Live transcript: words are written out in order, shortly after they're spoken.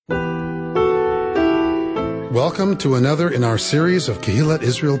Welcome to another in our series of Kehillat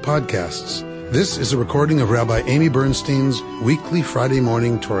Israel podcasts. This is a recording of Rabbi Amy Bernstein's weekly Friday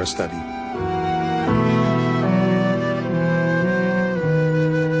morning Torah study.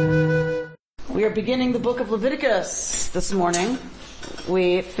 We are beginning the book of Leviticus this morning.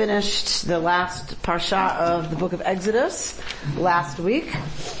 We finished the last parsha of the book of Exodus last week.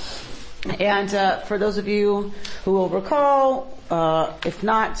 And for those of you who will recall, if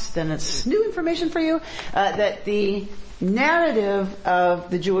not, then it's new information for you, that the narrative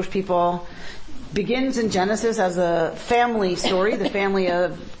of the Jewish people begins in Genesis as a family story, the family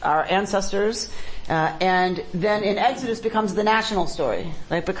of our ancestors, and then in Exodus becomes the national story.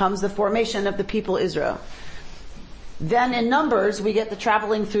 It becomes the formation of the people Israel. Then in Numbers, we get the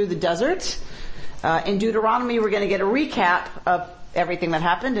traveling through the desert. In Deuteronomy, we're going to get a recap of everything that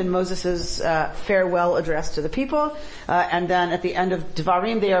happened in Moses' farewell address to the people. And then at the end of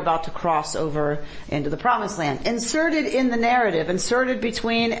Devarim, they are about to cross over into the Promised Land. Inserted in the narrative, inserted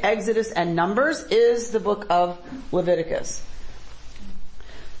between Exodus and Numbers, is the book of Leviticus.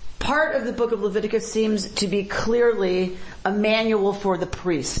 Part of the book of Leviticus seems to be clearly a manual for the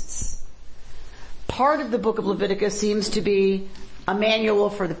priests. Part of the book of Leviticus seems to be a manual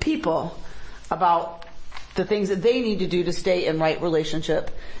for the people about the things that they need to do to stay in right relationship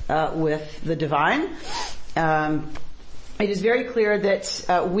with the divine. It is very clear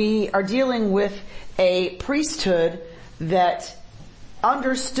that we are dealing with a priesthood that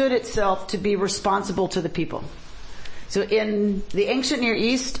understood itself to be responsible to the people. So in the ancient Near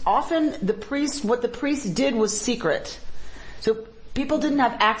East, often what the priest did was secret. So people didn't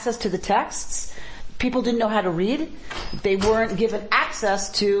have access to the texts. People didn't know how to read. They weren't given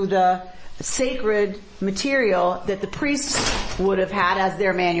access to the sacred material that the priests would have had as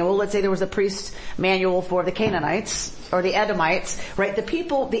their manual. Let's say there was a priest manual for the Canaanites or the Edomites, right?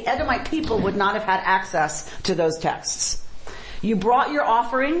 The Edomite people would not have had access to those texts. You brought your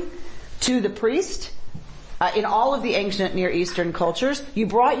offering to the priest. In all of the ancient Near Eastern cultures, you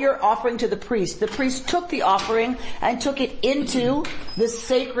brought your offering to the priest. The priest took the offering and took it into the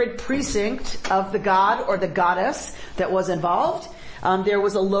sacred precinct of the god or the goddess that was involved. There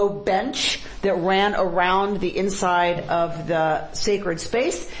was a low bench that ran around the inside of the sacred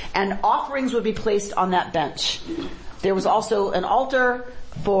space, and offerings would be placed on that bench. There was also an altar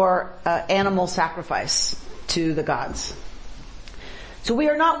for animal sacrifice to the gods. So we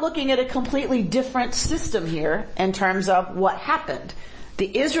are not looking at a completely different system here in terms of what happened.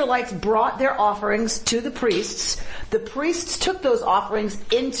 The Israelites brought their offerings to the priests. The priests took those offerings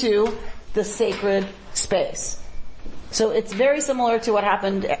into the sacred space. So it's very similar to what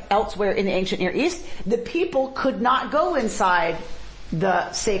happened elsewhere in the ancient Near East. The people could not go inside the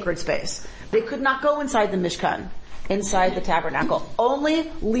sacred space. They could not go inside the Mishkan, inside the tabernacle.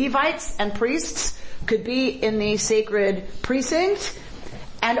 Only Levites and priests could be in the sacred precinct,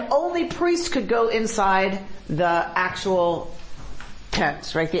 and only priests could go inside the actual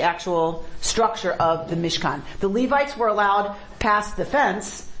tents, right? The actual structure of the Mishkan. The Levites were allowed past the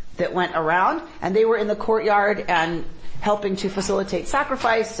fence that went around, and they were in the courtyard and helping to facilitate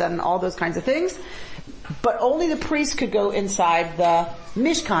sacrifice and all those kinds of things. But only the priests could go inside the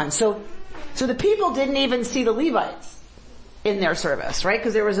Mishkan. So the people didn't even see the Levites in their service, right?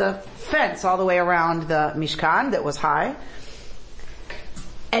 Because there was a fence all the way around the Mishkan that was high.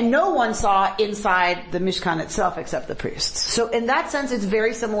 And no one saw inside the Mishkan itself except the priests. So in that sense, it's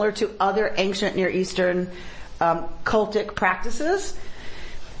very similar to other ancient Near Eastern cultic practices.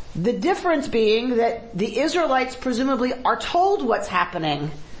 The difference being that the Israelites presumably are told what's happening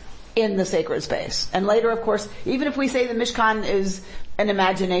in the sacred space. And later, of course, even if we say the Mishkan is an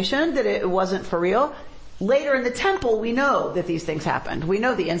imagination, that it wasn't for real, later in the temple we know that these things happened. We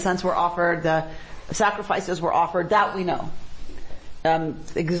know the incense were offered, the sacrifices were offered, that we know.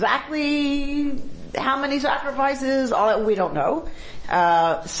 Exactly how many sacrifices, all that we don't know.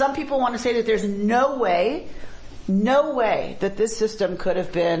 Some people want to say that there's no way that this system could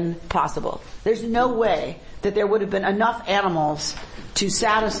have been possible. There's no way that there would have been enough animals to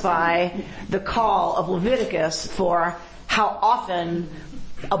satisfy the call of Leviticus for how often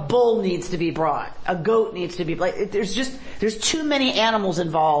a bull needs to be brought, a goat needs to be, there's too many animals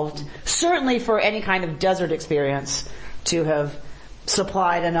involved, certainly for any kind of desert experience to have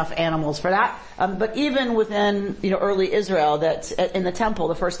supplied enough animals for that. But even within, early Israel, that in the temple,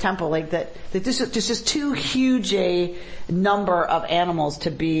 the first temple, that this is just too huge a number of animals to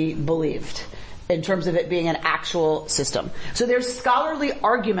be believed in terms of it being an actual system. So there's scholarly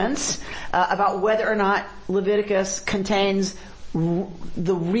arguments about whether or not Leviticus contains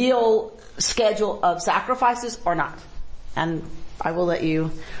the real schedule of sacrifices or not. And I will let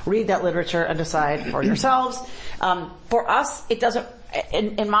you read that literature and decide for yourselves. For us, it doesn't,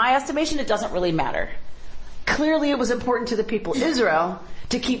 in my estimation, it doesn't really matter. Clearly it was important to the people of Israel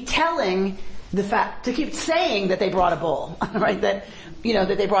to keep telling to keep saying that they brought a bull, right? That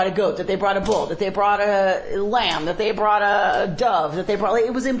they brought a goat, that they brought a bull, that they brought a lamb, that they brought a dove,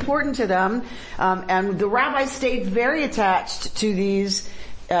 it was important to them. And the rabbis stayed very attached to these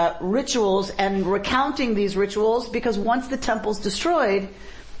rituals and recounting these rituals, because once the temple's destroyed,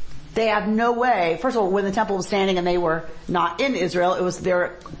 they have no way. First of all, when the temple was standing and they were not in Israel, it was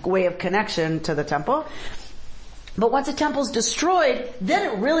their way of connection to the temple. But once the temple's destroyed, then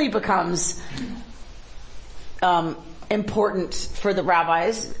it really becomes important for the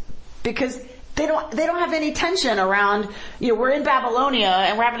rabbis, because they don't have any tension around, we're in Babylonia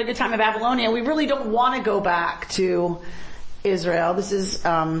and we're having a good time in Babylonia. We really don't want to go back to Israel. This is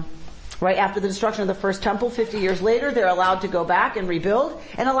right after the destruction of the first temple. 50 years later, they're allowed to go back and rebuild,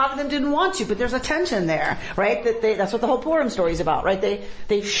 and a lot of them didn't want to, but there's a tension there, right? That's what the whole Purim story is about, right?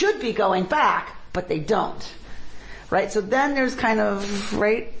 They should be going back, but they don't. Right, so then there's kind of,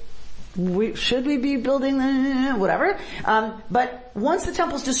 right, should we be building whatever? But once the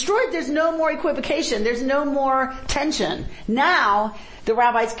temple's destroyed, there's no more equivocation, there's no more tension. Now, the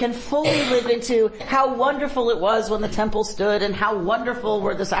rabbis can fully live into how wonderful it was when the temple stood, and how wonderful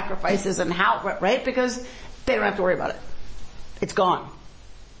were the sacrifices, and how, right, because they don't have to worry about it. It's gone.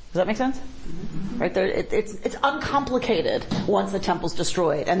 Does that make sense? Mm-hmm. Right there, it's uncomplicated once the temple's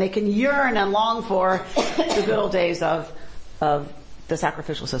destroyed, and they can yearn and long for the good old days of the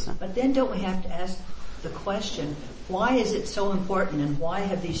sacrificial system. But then don't we have to ask the question, why is it so important, and why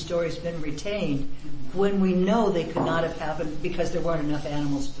have these stories been retained when we know they could not have happened because there weren't enough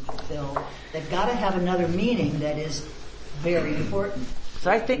animals to fulfill? They've got to have another meaning that is very important. So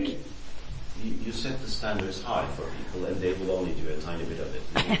I think you set the standards high for people, and they will only do a tiny bit of it.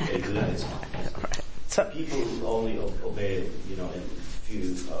 They do that, it's fine. So people will only obey, a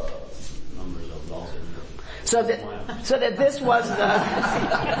few numbers of laws. So that this was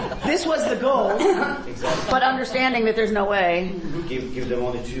the goal, exactly. But understanding that there's no way. Give them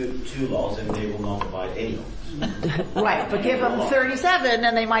only two laws, and they will not abide any laws. Right, but give them 37,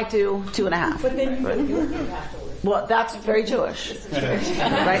 and they might do 2.5. But then well, that's very Jewish,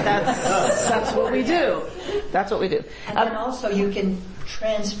 right? That's what we do. That's what we do. And then also you can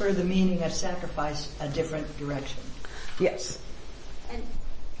transfer the meaning of sacrifice a different direction. Yes. And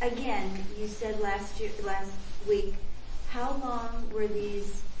again, you said last week, how long were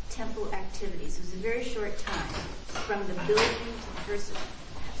these temple activities? It was a very short time, from the building to the first.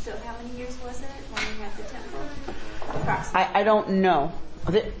 So how many years was it when we had the temple? Approximately. I don't know.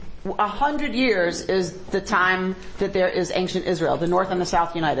 100 years is the time that there is ancient Israel. The North and the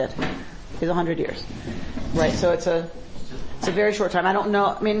South united is 100 years, right? So it's a very short time. I don't know.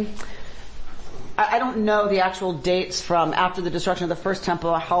 I mean, I don't know the actual dates from after the destruction of the first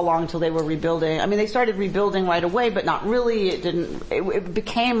temple, how long until they were rebuilding. I mean, they started rebuilding right away, but not really. It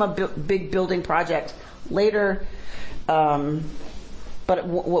became a big building project later. But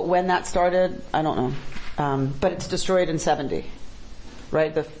when that started, I don't know. But it's destroyed in 70,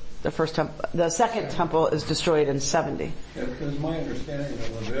 right? The second temple is destroyed in 70. Yeah, because my understanding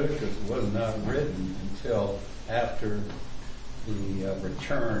of Leviticus was not written until after the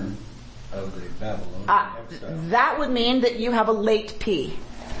return of the Babylonian exile. That would mean that you have a late P.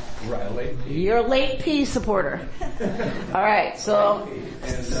 Right, a late P. You're a late P supporter. All right, so.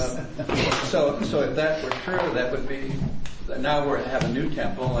 And so if that were true, that would be. Now we have a new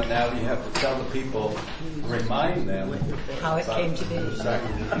temple, and now you have to tell the people, remind them how it came to be,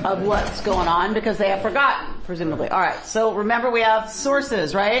 of what's going on, because they have forgotten, presumably. All right. So remember, we have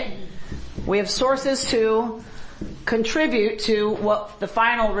sources, right? We have sources to contribute to what the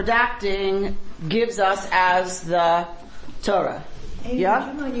final redacting gives us as the Torah. Hey, yeah.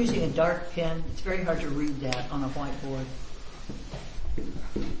 Would you mind using a dark pen? It's very hard to read that on a whiteboard.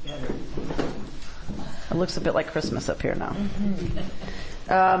 Better. It looks a bit like Christmas up here now.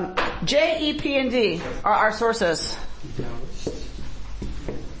 J, E, P, and D are our sources.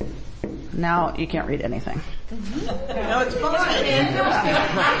 Now you can't read anything. No, it's fine.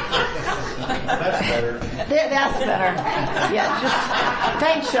 That's better. That's better. Yeah,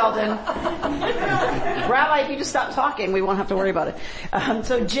 thanks, Sheldon. Rabbi, if you just stop talking, we won't have to worry about it.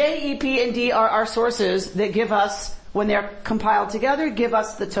 So J, E, P, and D are our sources that give us, when they're compiled together, give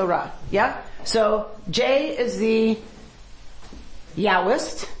us the Torah. Yeah? So J is the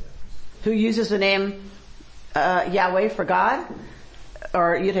Yahwist, who uses the name Yahweh for God,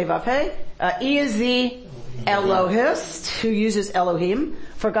 or Yud-Heh-Vav-Heh. E is the Elohist, who uses Elohim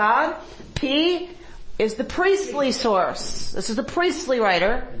for God. P is the priestly source. This is the priestly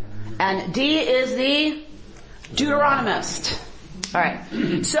writer. And D is the Deuteronomist.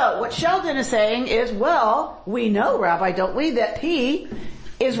 Alright. So what Sheldon is saying is, well, we know, Rabbi, don't we, that P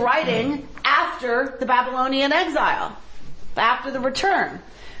is writing after the Babylonian exile. After the return.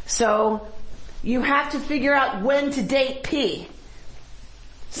 So you have to figure out when to date P.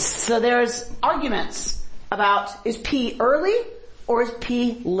 So there's arguments about, is P early or is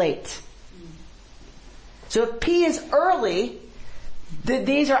P late? So if P is early,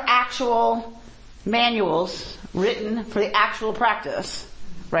 these are actual manuals written for the actual practice,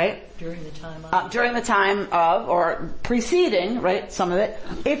 right? During the time of. During the time of, or preceding, right, some of it.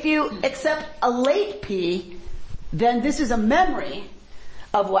 If you accept a late P, then this is a memory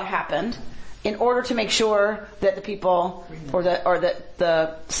of what happened in order to make sure that the people, or that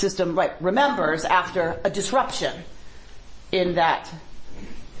the system, right, remembers after a disruption in that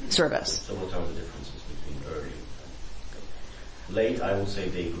service. So what are the differences between early and late? I will say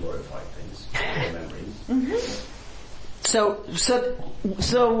they glorify things, memories. Mm-hmm.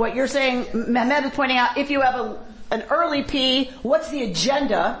 So what you're saying, Mehmet is pointing out, if you have an early P, what's the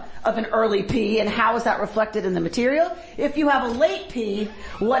agenda of an early P and how is that reflected in the material? If you have a late P,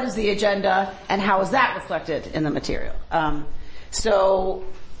 what is the agenda and how is that reflected in the material? So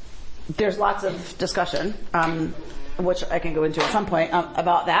there's lots of discussion, which I can go into at some point,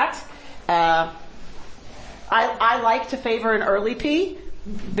 about that. I like to favor an early P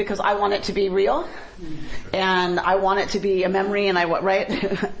because I want it to be real and I want it to be a memory and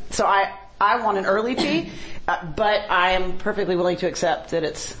right? So I want an early P, but I am perfectly willing to accept that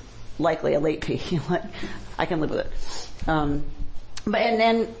it's likely a late P. I can live with it. And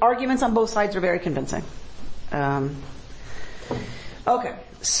then arguments on both sides are very convincing. Okay,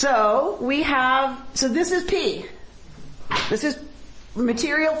 so this is P. This is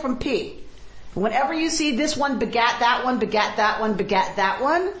material from P. Whenever you see this one begat that one, begat that one, begat that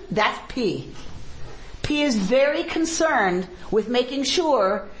one, that's P. P is very concerned with making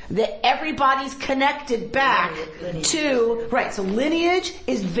sure that everybody's connected back to, right, so lineage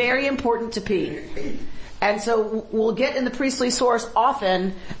is very important to P. And so we'll get in the priestly source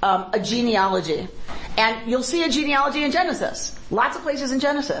often a genealogy. And you'll see a genealogy in Genesis. Lots of places in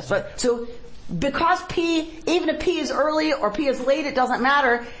Genesis. But, so because P, even if P is early or P is late, it doesn't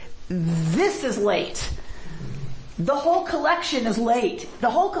matter. This is late. The whole collection is late. The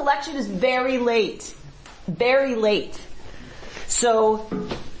whole collection is very late. Very late. So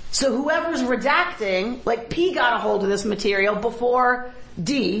whoever's redacting, like P got a hold of this material before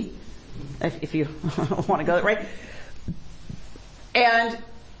D, if you want to go right, and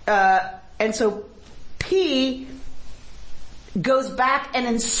so P goes back and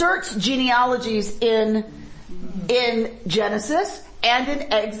inserts genealogies in Genesis and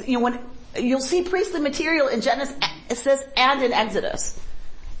in when you'll see priestly material in Genesis and in Exodus,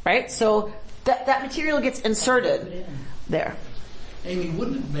 right? So that material gets inserted there. Amy,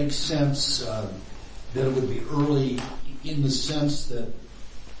 wouldn't it make sense that it would be early in the sense that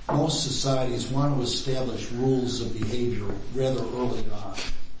most societies want to establish rules of behavior rather early on,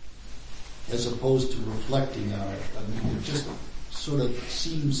 as opposed to reflecting on it? I mean, it just sort of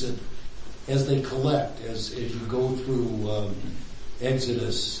seems that as they collect, as you go through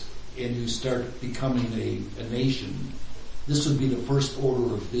Exodus and you start becoming a nation, this would be the first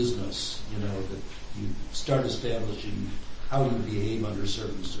order of business, that you start establishing how you behave under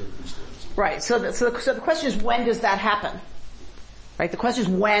certain circumstances. Right. So the question is, when does that happen? Right. The question is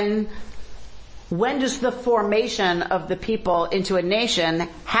when does the formation of the people into a nation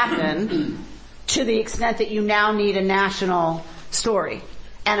happen to the extent that you now need a national story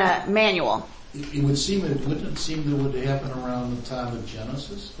and a manual? It would seem, wouldn't it seem that it would happen around the time of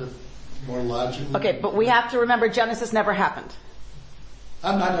Genesis? That more logically. Okay, but we have to remember Genesis never happened.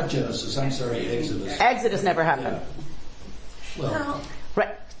 I'm not Genesis. I'm sorry, Exodus. Exodus never happened. Yeah. Well,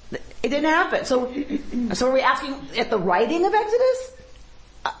 right. It didn't happen. So are we asking at the writing of Exodus?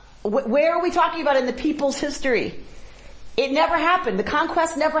 Where are we talking about in the people's history? It never happened. The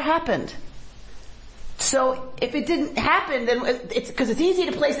conquest never happened. So if it didn't happen, then it's because it's easy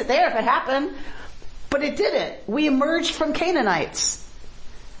to place it there if it happened, but it didn't. We emerged from Canaanites.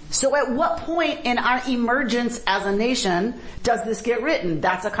 So at what point in our emergence as a nation does this get written?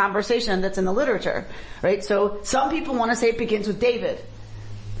 That's a conversation that's in the literature, right? So some people want to say it begins with David.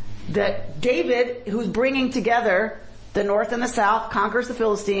 That David, who's bringing together the north and the south, conquers the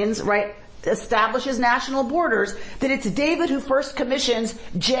Philistines, right? Establishes national borders, that it's David who first commissions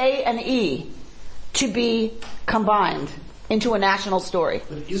J and E to be combined into a national story.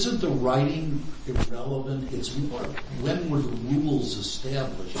 But isn't the writing irrelevant? It's more, when were the rules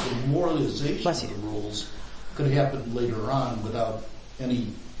established? The memorialization of the rules could happen later on without any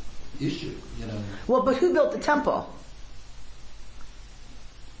issue, you know. Well, but who built the temple?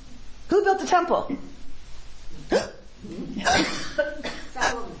 Who built the temple?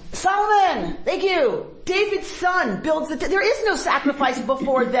 Solomon! Thank you! David's son builds the there is no sacrifice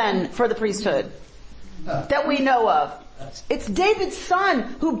before then for the priesthood that we know of. It's David's son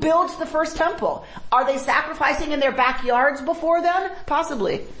who builds the first temple. Are they sacrificing in their backyards before then?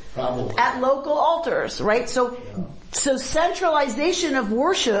 Possibly. Probably. At local altars, right? So centralization of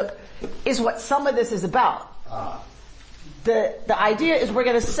worship is what some of this is about. The idea is we're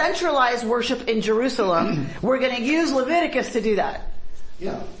going to centralize worship in Jerusalem. We're going to use Leviticus to do that.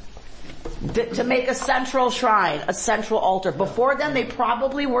 Yeah. To make a central shrine, a central altar. Before then, they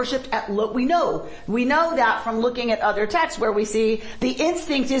probably worshipped at, we know that from looking at other texts where we see the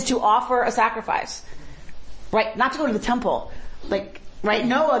instinct is to offer a sacrifice. Right? Not to go to the temple. Like, right?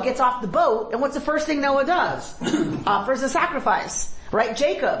 Noah gets off the boat, and what's the first thing Noah does? Offers a sacrifice. Right?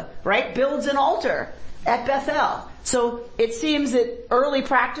 Jacob, right? Builds an altar at Bethel. So it seems that early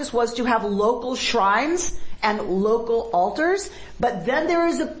practice was to have local shrines and local altars, but then there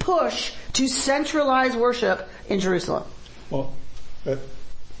is a push to centralize worship in Jerusalem. Well, it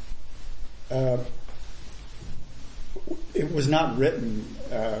was not written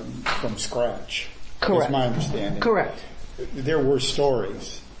from scratch. Correct. Is my understanding. Correct. There were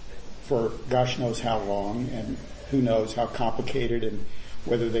stories for gosh knows how long, and who knows how complicated, and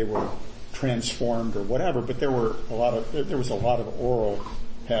whether they were transformed or whatever. But there was a lot of oral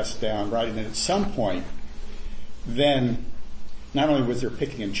passed down, right? And at some point, then not only was there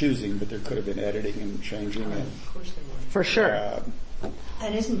picking and choosing, but there could have been editing and changing. And, of course there were. For sure.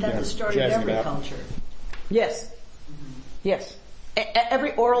 And isn't that the story of every culture? Yes. Mm-hmm. Yes.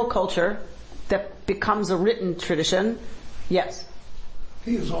 Every oral culture that becomes a written tradition, yes.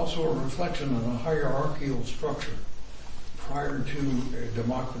 He is also a reflection of a hierarchical structure prior to a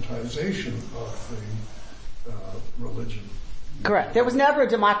democratization of the religion. Correct. There was never a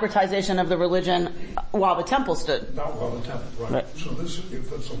democratization of the religion while the temple stood. Not while the temple, right. So this,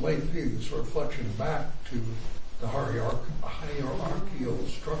 if it's a late piece, it's a reflection back to the hierarchical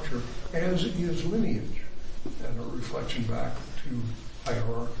structure, as is lineage, and a reflection back to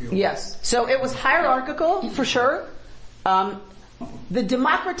hierarchical. Yes. So it was hierarchical, for sure. The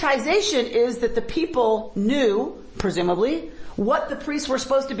democratization is that the people knew, presumably, what the priests were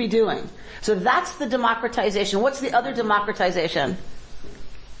supposed to be doing. So that's the democratization. What's the other democratization?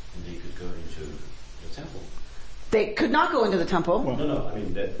 They could go into the temple. They could not go into the temple. Well, no, I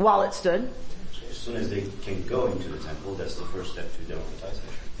mean while it stood. As soon as they can go into the temple, that's the first step to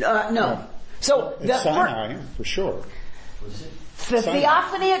democratization. No. So it's Sinai, for sure. What is it? The Sinai.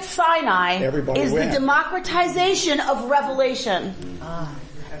 Theophany at Sinai is the democratization of revelation.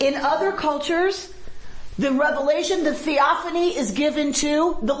 In other cultures, the revelation, the theophany is given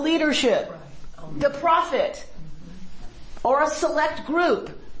to the leadership, the prophet, or a select group,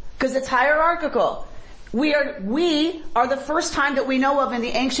 because it's hierarchical. We are the first time that we know of in the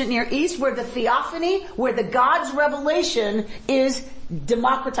ancient Near East where the theophany, where the God's revelation is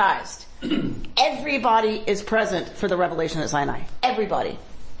democratized. Everybody is present for the revelation at Sinai. Everybody.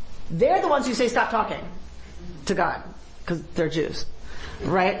 They're the ones who say stop talking to God, because they're Jews.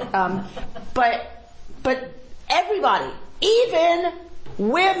 Right? But everybody, even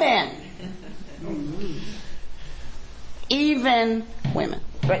women. Even women.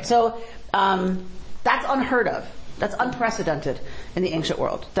 Right? So, that's unheard of. That's unprecedented in the ancient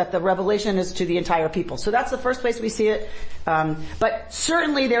world, that the revelation is to the entire people. So that's the first place we see it. But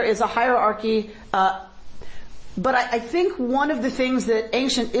certainly there is a hierarchy. But I think one of the things that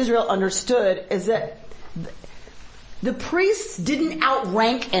ancient Israel understood is that the priests didn't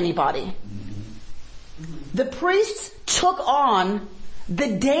outrank anybody. The priests took on the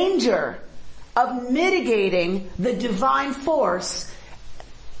danger of mitigating the divine force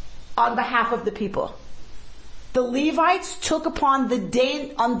on behalf of the people. The Levites took upon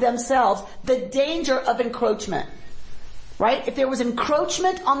on themselves the danger of encroachment. Right? If there was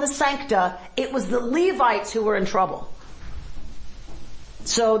encroachment on the sancta, it was the Levites who were in trouble.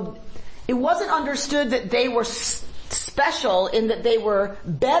 So it wasn't understood that they were special in that they were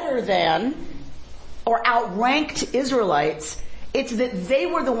better than or outranked Israelites. It's that they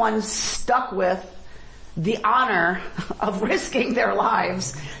were the ones stuck with the honor of risking their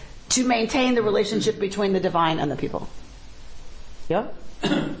lives to maintain the relationship between the divine and the people. Yeah?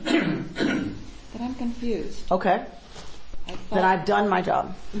 But I'm confused. Okay. then I've done my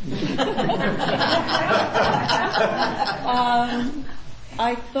job.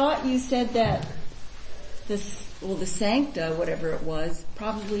 I thought you said that the Sancta, whatever it was,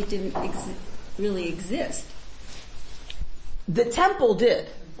 probably didn't really exist. The temple did.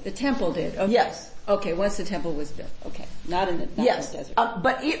 The temple did. Okay. Yes. Okay. Once the temple was built. Okay. Not in the desert.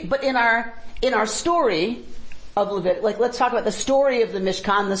 But in our story of Leviticus, like let's talk about the story of the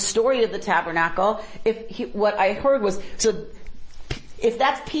Mishkan, the story of the tabernacle. What I heard was, so if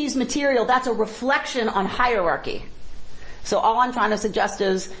that's P's material, that's a reflection on hierarchy. So all I'm trying to suggest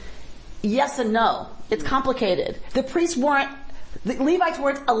is yes and no. It's complicated. The Levites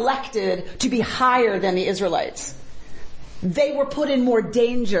weren't elected to be higher than the Israelites. They were put in more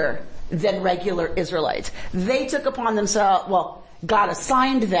danger than regular Israelites. They took upon themselves, God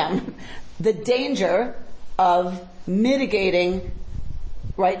assigned them the danger of mitigating,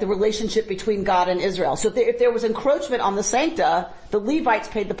 right, the relationship between God and Israel. So if there was encroachment on the Sancta, the Levites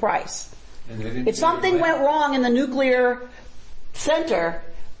paid the price. If something went wrong in the nuclear center,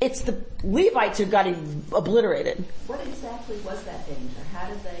 it's the Levites who got obliterated. What exactly was that danger? How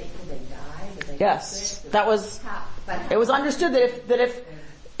did they die? Did they yes, that was. It was understood that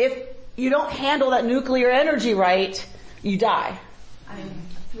if you don't handle that nuclear energy right, you die. I mean,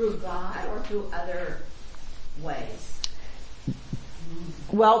 through God or through other ways?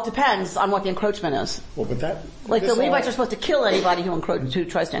 Well, it depends on what the encroachment is. Well, but the Levites are supposed to kill anybody who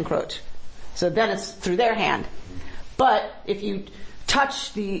tries to encroach. So then it's through their hand. But if you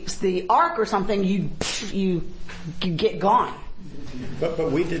touch the ark or something, you get gone.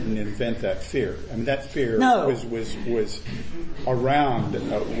 But we didn't invent that fear. I mean, that fear was around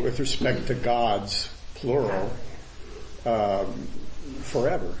with respect to gods, plural,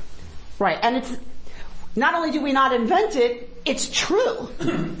 forever. Right, and it's not only do we not invent it, it's true.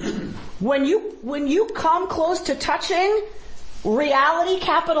 When you come close to touching reality,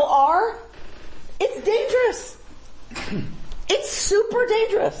 capital R, it's dangerous. It's super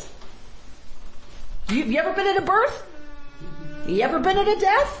dangerous. You ever been at a birth? You ever been at a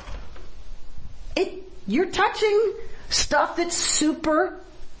death? You're touching stuff that's super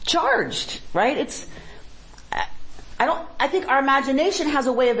charged, right? I think our imagination has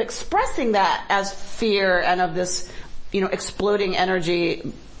a way of expressing that as fear and of this, exploding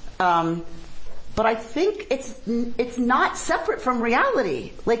energy. But I think it's not separate from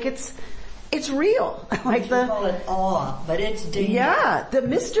reality. Like it's real. Like you call it awe, but it's dangerous. Yeah, the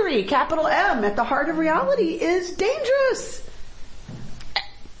mystery, capital M, at the heart of reality is dangerous.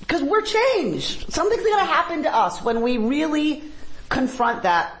 Because we're changed. Something's going to happen to us when we really confront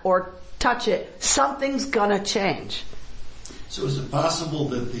that or touch it. Something's going to change. So is it possible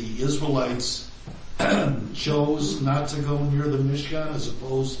that the Israelites chose not to go near the Mishkan as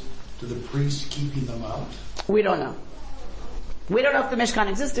opposed to the priests keeping them out? We don't know. We don't know if the Mishkan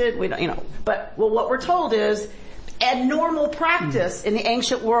existed. We don't, But what we're told is, a normal practice in the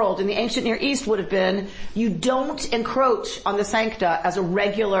ancient world, in the ancient Near East, would have been you don't encroach on the Sancta as a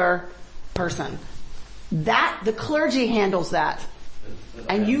regular person. The clergy handles that,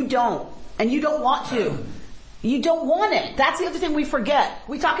 and you don't want to. You don't want it. That's the other thing we forget.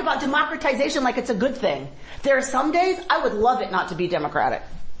 We talk about democratization like it's a good thing. There are some days I would love it not to be democratic.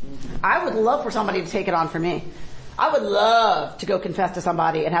 I would love for somebody to take it on for me. I would love to go confess to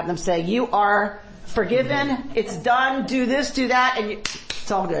somebody and have them say, you are forgiven, it's done, do this, do that, and it's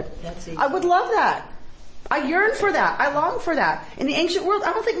all good. I would love that. I yearn for that. I long for that. In the ancient world,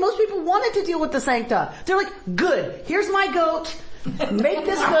 I don't think most people wanted to deal with the Sancta. They're like, good, here's my goat, make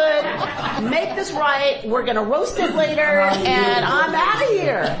this good, make this right, we're gonna roast it later, and I'm out of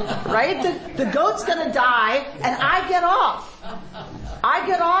here. Right? The goat's gonna die, and I get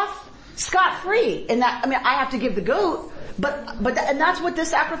off scot-free. And that, I have to give the goat, and that's what this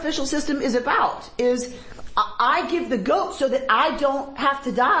sacrificial system is about, is I give the goat so that I don't have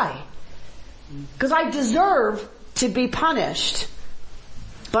to die. Because I deserve to be punished.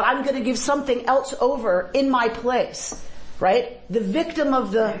 But I'm going to give something else over in my place. Right? The victim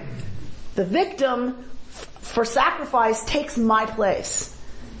for sacrifice takes my place.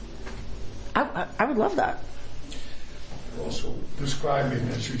 I would love that. Also describing,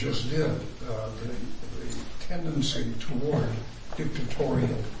 as you just did, the tendency toward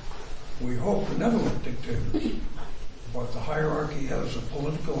dictatorial, we hope benevolent dictators, but the hierarchy has a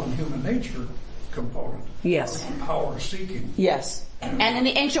political and human nature component. Yes. Power seeking. Yes. And in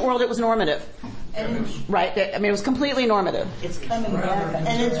the ancient world it was normative. Right? It was completely normative. It's coming back.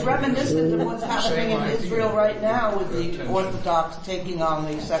 And it's reminiscent of what's happening in Israel right now with the Orthodox taking on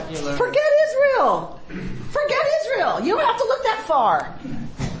the secular. Forget Israel! You don't have to look that far.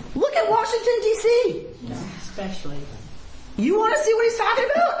 Look at Washington, D.C. Especially. You want to see what he's talking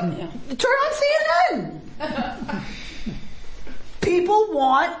about? Turn on CNN. People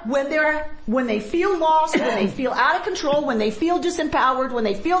want, when they feel lost, when they feel out of control, when they feel disempowered, when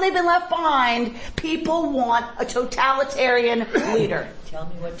they feel they've been left behind, people want a totalitarian leader. Tell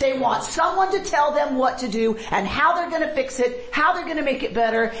me what They want someone to tell them what to do and how they're going to fix it, how they're going to make it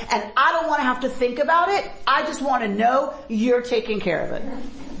better, and I don't want to have to think about it. I just want to know you're taking care of it.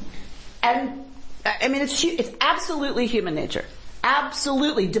 And, I mean, it's absolutely human nature.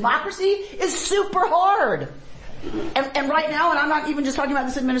 Absolutely. Democracy is super hard. And right now, and I'm not even just talking about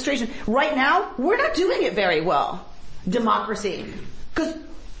this administration, right now, we're not doing it very well. Democracy. Because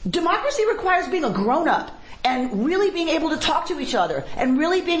democracy requires being a grown-up and really being able to talk to each other and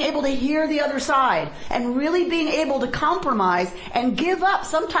really being able to hear the other side and really being able to compromise and give up,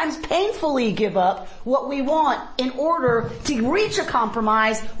 sometimes painfully give up, what we want in order to reach a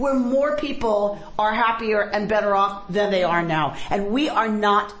compromise where more people are happier and better off than they are now. And we are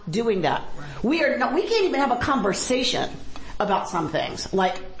not doing that. We can't even have a conversation about some things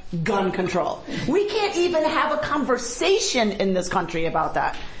like gun control. We can't even have a conversation in this country about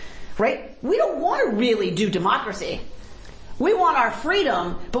that. Right? We don't want to really do democracy. We want our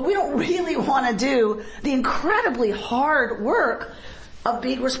freedom, but we don't really want to do the incredibly hard work of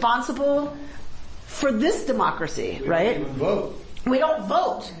being responsible for this democracy, right? We don't even vote. We don't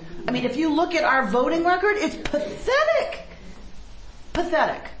vote. I mean, if you look at our voting record, it's pathetic.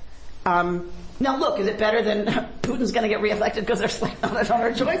 Pathetic. Now look, is it better than Putin's going to get reelected because there's like not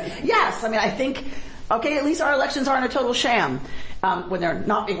another choice? Yes. I mean, I think, okay, at least our elections aren't a total sham, when they're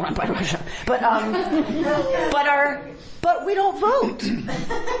not being run by Russia. But we don't vote.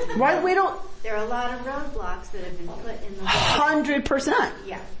 Right? We don't. There are a lot of roadblocks that have been put in the way. 100%.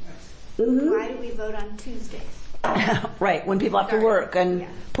 Yeah. Mm-hmm. Why do we vote on Tuesdays? Right, when people have to work, and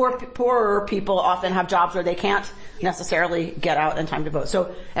poorer people often have jobs where they can't necessarily get out in time to vote.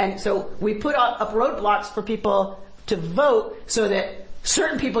 So we put up roadblocks for people to vote so that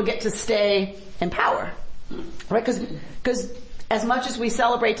certain people get to stay in power, right? Because as much as we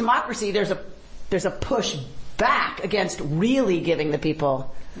celebrate democracy, there's a push back against really giving the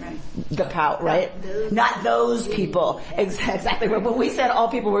people the power, right? Not those people. Exactly. When we said all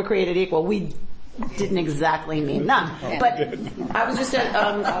people were created equal, we didn't exactly mean none. But I was just when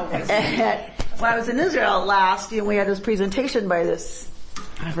I was in Israel last, we had this presentation by this,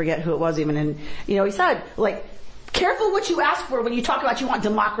 I forget who it was even, and he said, like, careful what you ask for when you talk about you want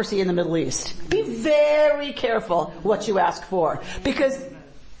democracy in the Middle East. Be very careful what you ask for. Because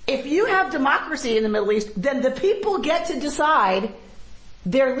if you have democracy in the Middle East, then the people get to decide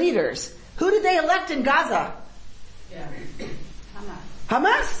their leaders. Who did they elect in Gaza?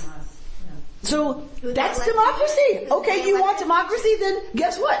 Hamas. So that's democracy. Okay, you want democracy? Then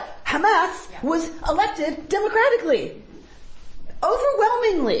guess what? Hamas was elected democratically.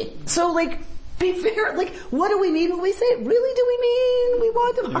 Overwhelmingly. So be fair. What do we mean when we say it? Really, do we mean we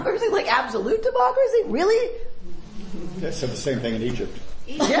want democracy? Absolute democracy? Really? They said the same thing in Egypt.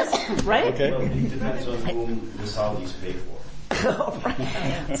 Yes, right? Okay. Well, it depends on whom the Saudis pay for.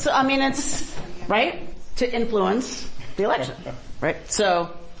 Right. So, I mean, it's, right, to influence the election, right?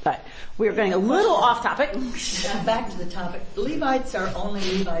 So, we're getting a little off topic. Back to the topic. Levites are only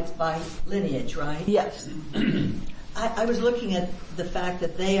Levites by lineage, right? Yes. I was looking at the fact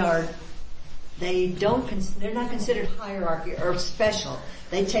that they're not considered hierarchy or special.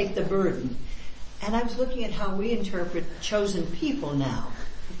 They take the burden. And I was looking at how we interpret chosen people now.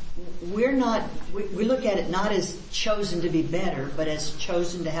 We look at it not as chosen to be better, but as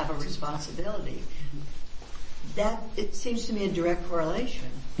chosen to have a responsibility. That, it seems to me, a direct correlation.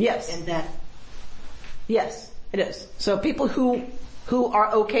 Yes. And that. Yes, it is. So people who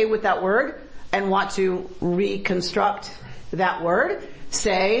are okay with that word and want to reconstruct that word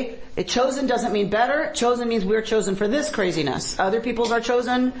say, chosen doesn't mean better. Chosen means we're chosen for this craziness. Other peoples are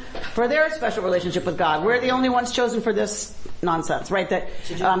chosen for their special relationship with God. We're the only ones chosen for this nonsense, right? That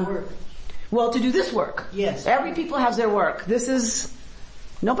to do the work. Well, to do this work. Yes. Every people has their work.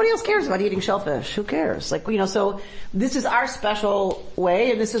 Nobody else cares about eating shellfish. Who cares? So this is our special way,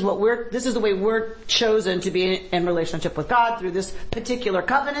 and this is the way we're chosen to be in relationship with God through this particular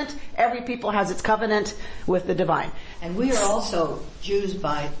covenant. Every people has its covenant with the divine. And we are also Jews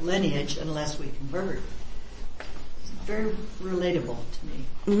by lineage unless we convert. It's very relatable to me.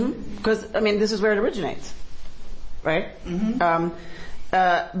 Mm-hmm. Because, this is where it originates. Right? Mm-hmm.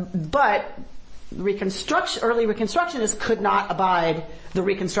 But early reconstructionists could not abide the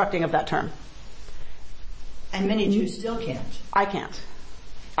reconstructing of that term. And many Jews still can't. I can't.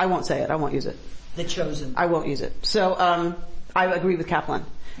 I won't say it. I won't use it. The chosen. I won't use it. So, I agree with Kaplan.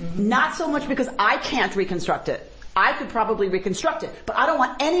 Mm-hmm. Not so much because I can't reconstruct it. I could probably reconstruct it, but I don't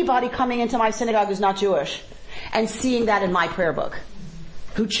want anybody coming into my synagogue who's not Jewish and seeing that in my prayer book.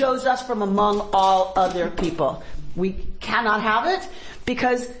 Who chose us from among all other people. We cannot have it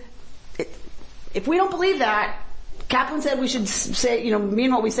because if we don't believe that, Kaplan said we should say,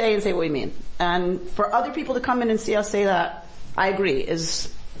 mean what we say and say what we mean. And for other people to come in and see us say that, I agree,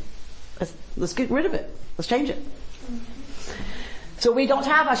 let's get rid of it. Let's change it. So we don't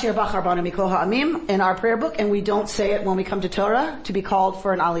have Asher Bachar Banu Mikol Ha'amim in our prayer book, and we don't say it when we come to Torah to be called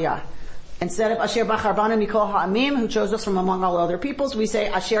for an aliyah. Instead of Asher Bachar Banu Mikol Ha'amim, who chose us from among all other peoples, we say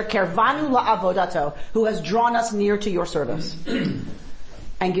Asher Kervanu La'avodato, who has drawn us near to your service.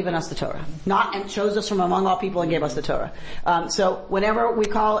 And given us the Torah. And chose us from among all people and gave us the Torah. So whenever we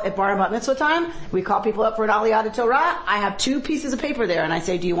call it Bar Bat Mitzvah time, we call people up for an Aliyah to Torah. I have 2 pieces of paper there and I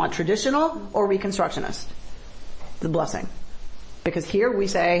say, do you want traditional or Reconstructionist? The blessing. Because here we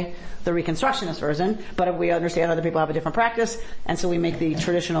say the Reconstructionist version, but we understand other people have a different practice, and so we make the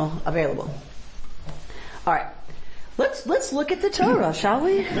traditional available. Alright. Let's look at the Torah, shall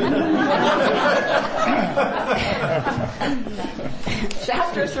we?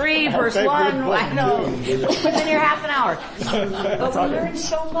 Chapter 3, verse 1. I know. We've been here half an hour. But we learned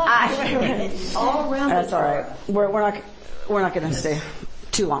so much. All around. That's all right. We're not going to stay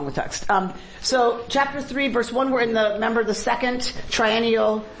too long with text. So chapter 3, verse 1, we're in the second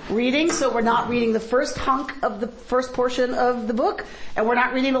triennial reading, so we're not reading the first hunk of the first portion of the book, and we're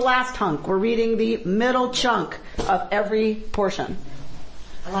not reading the last hunk. We're reading the middle chunk of every portion.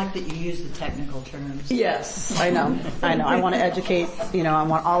 I like that you use the technical terms. Yes, I know. I want to educate, I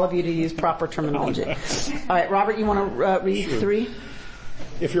want all of you to use proper terminology. All right, Robert, you want to read 3?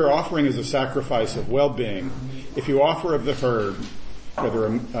 If your offering is a sacrifice of well-being, if you offer of the herd, whether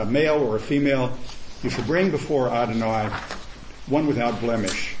a male or a female, you shall bring before Adonai one without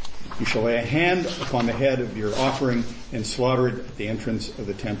blemish. You shall lay a hand upon the head of your offering and slaughter it at the entrance of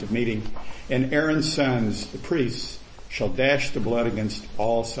the tent of meeting. And Aaron's sons, the priests, shall dash the blood against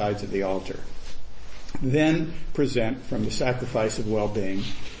all sides of the altar. Then present from the sacrifice of well-being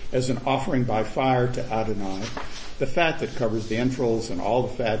as an offering by fire to Adonai the fat that covers the entrails and all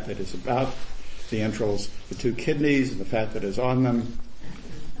the fat that is about the entrails, the 2 kidneys and the fat that is on them,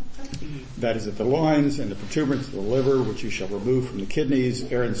 that is at the loins, and the protuberance of the liver, which you shall remove from the kidneys.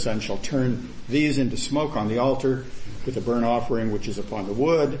 Aaron's son shall turn these into smoke on the altar with the burnt offering which is upon the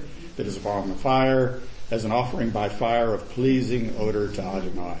wood that is upon the fire, as an offering by fire of pleasing odor to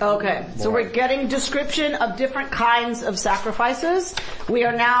Adonai. Okay, so we're getting description of different kinds of sacrifices. We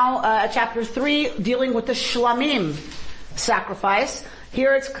are now at chapter 3, dealing with the shlamim sacrifice.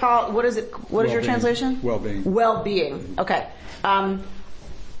 Here it's called, what is it? What is your translation? Well-being. Well-being. Okay.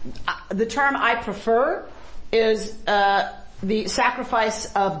 The term I prefer is the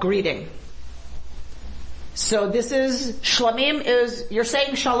sacrifice of greeting. So this is, shlamim is, you're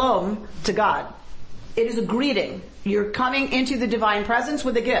saying shalom to God. It is a greeting. You're coming into the divine presence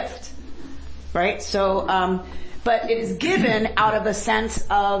with a gift. Right? So, but it is given out of a sense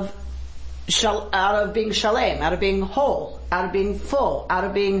of out of being shalem, out of being whole, out of being full,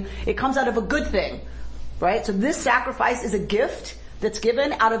 it comes out of a good thing, right? So this sacrifice is a gift that's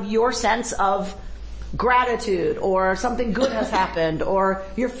given out of your sense of gratitude, or something good has happened, or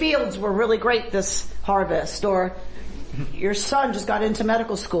your fields were really great this harvest, or your son just got into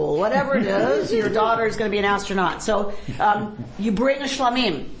medical school, whatever it is, your daughter is going to be an astronaut. So, you bring a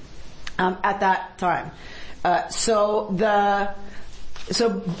shlamim, at that time. So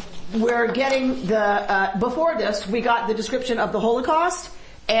we're getting before this, we got the description of the Holocaust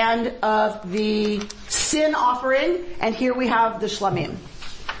and of the sin offering, and here we have the shlamim.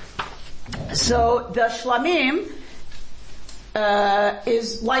 So the shlamim,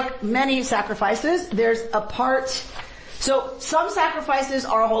 is like many sacrifices. There's a part, so some sacrifices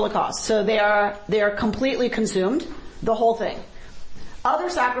are a Holocaust, so they are completely consumed, the whole thing. Other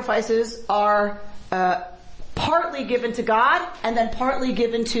sacrifices are, partly given to God, and then partly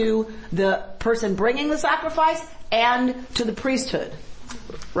given to the person bringing the sacrifice and to the priesthood.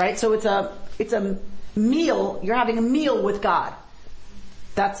 Right? So it's a meal, you're having a meal with God.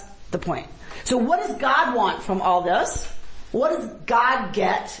 That's the point. So what does God want from all this? What does God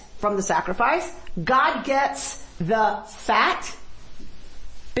get from the sacrifice? God gets the fat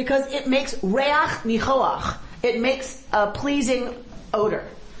because it makes reach nichoach. It makes a pleasing odor.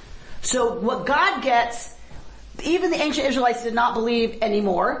 So what God gets, even the ancient Israelites did not believe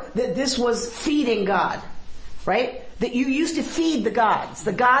anymore that this was feeding God, right? That you used to feed the gods.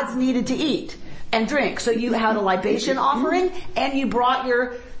 The gods needed to eat and drink. So you had a libation offering, and you brought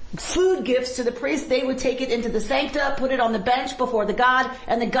your food gifts to the priest. They would take it into the sancta, put it on the bench before the god,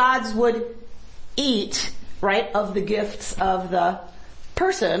 and the gods would eat right, of the gifts of the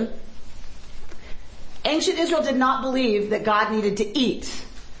person, ancient Israel did not believe that God needed to eat.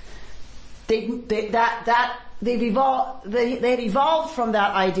 They had evolved from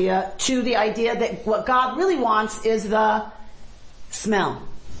that idea to the idea that what God really wants is the smell.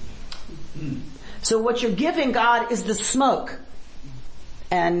 So what you're giving God is the smoke.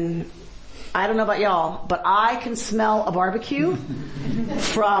 And I don't know about y'all, but I can smell a barbecue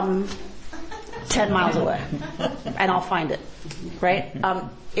from 10 miles away. And I'll find it. Right?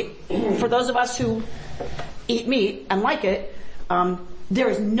 For those of us who eat meat and like it, there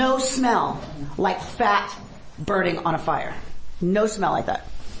is no smell like fat burning on a fire. No smell like that.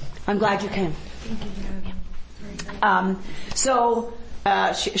 I'm glad you came.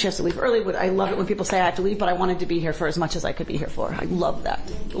 She has to leave early. I love it when people say I have to leave, but I wanted to be here for as much as I could be here for. I love that.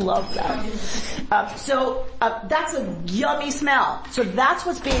 Love that. That's a yummy smell. So that's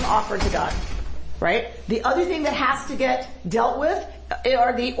what's being offered to God. Right? The other thing that has to get dealt with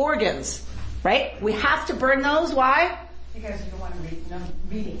are the organs. Right? We have to burn those. Why? Because you don't want to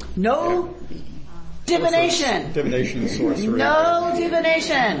read no divination. Divination and sorcery. No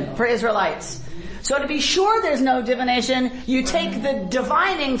divination for Israelites. So to be sure there's no divination, you take the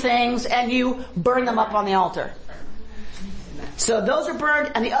divining things and you burn them up on the altar. So those are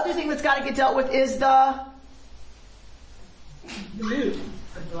burned, and the other thing that's got to get dealt with is the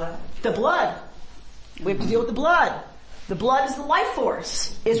blood. We have to deal with the blood. The blood is the life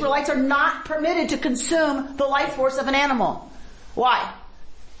force. Israelites are not permitted to consume the life force of an animal. Why?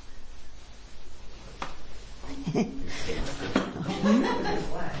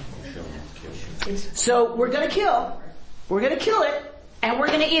 So we're going to kill it, and we're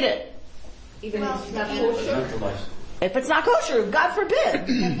going to eat it. Even if it's not kosher? If it's not kosher, God forbid.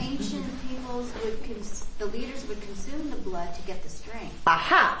 The ancient peoples the leaders would consume the blood to get the strength.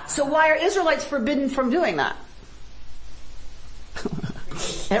 Aha! So why are Israelites forbidden from doing that?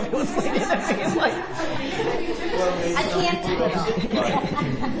 Everyone's like, I can't do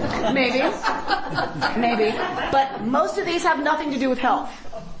it. Maybe. But most of these have nothing to do with health.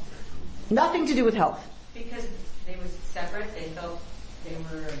 Nothing to do with health. Because they were separate, they felt they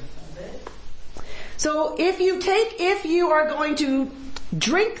were a bit. So if you are going to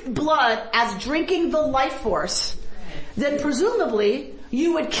drink blood as drinking the life force, then presumably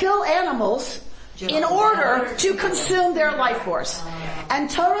you would kill animals in order to consume their life force. And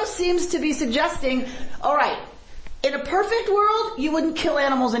Torah seems to be suggesting, alright, in a perfect world, you wouldn't kill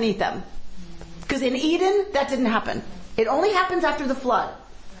animals and eat them. Because in Eden, that didn't happen. It only happens after the flood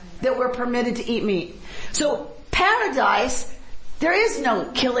that we're permitted to eat meat. So paradise, there is no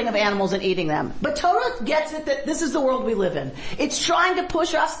killing of animals and eating them. But Torah gets it that this is the world we live in. It's trying to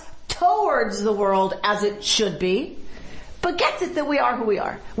push us towards the world as it should be, but gets it that we are who we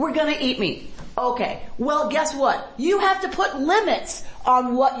are. We're gonna eat meat. Okay, well guess what? You have to put limits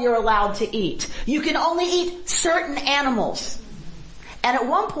on what you're allowed to eat. You can only eat certain animals. And at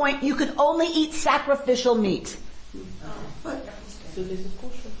one point, you could only eat sacrificial meat.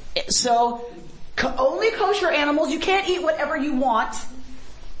 So, only kosher animals. You can't eat whatever you want.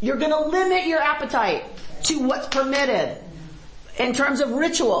 You're going to limit your appetite to what's permitted in terms of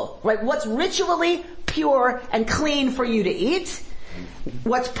ritual, right? What's ritually pure and clean for you to eat.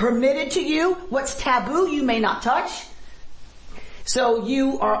 What's permitted to you, what's taboo, you may not touch. So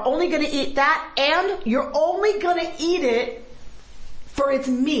you are only going to eat that, and you're only going to eat it for its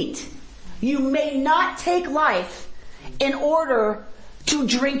meat. You may not take life in order to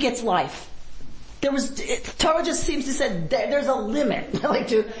drink its life. Torah just seems to say there's a limit. We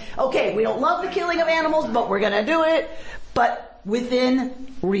don't love the killing of animals, but we're going to do it. But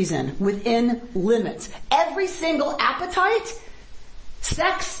within reason, within limits. Every single appetite,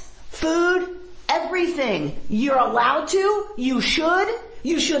 sex, food, everything you're allowed to, you should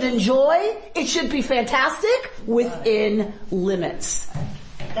enjoy, it should be fantastic within limits.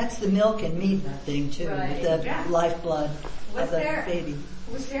 That's the milk and meat thing too, right. The lifeblood of the baby.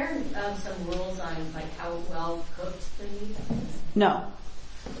 Was there some rules on how well cooked the meat? No.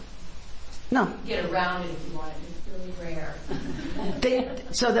 You get around it if you want it. It's really rare.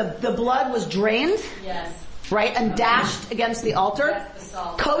 So the blood was drained? Yes. Right, and dashed against the altar. That's the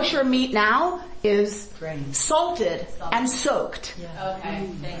salt. Kosher meat now is salted and soaked Okay,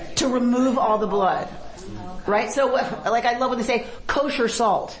 thank you. to remove all the blood. Right? So, I love when they say kosher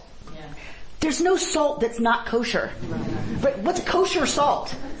salt. Yeah. There's no salt that's not kosher. But what's kosher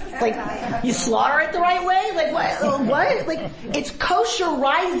salt? You slaughter it the right way? What? It's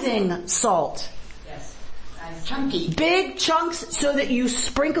kosherizing salt. Yes. Chunky. Big chunks so that you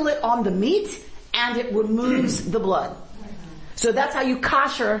sprinkle it on the meat and it removes the blood. So that's how you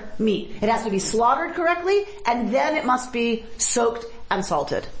kosher meat. It has to be slaughtered correctly, and then it must be soaked and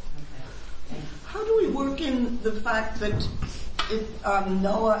salted. How do we work in the fact that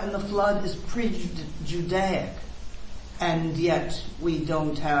Noah and the flood is pre-Judaic, and yet we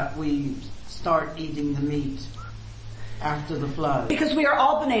start eating the meat after the flood? Because we are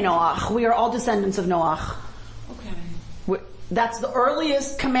all B'nai Noach. We are all descendants of Noach. Okay. That's the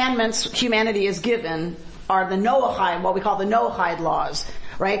earliest commandments humanity is given are the Noahide, what we call the Noahide laws,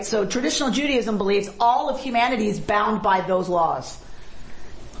 right? So traditional Judaism believes all of humanity is bound by those laws.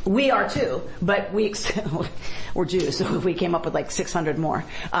 We are too, but we're Jews, so we came up with like 600 more,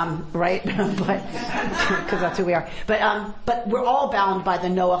 right? But because that's who we are. But we're all bound by the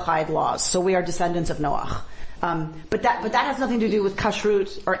Noahide laws, so we are descendants of Noach. But that has nothing to do with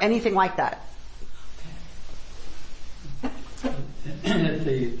kashrut or anything like that. At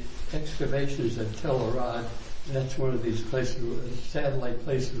the excavations at Tel Arad, that's one of these places, satellite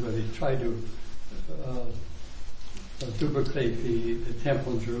places where they try to duplicate the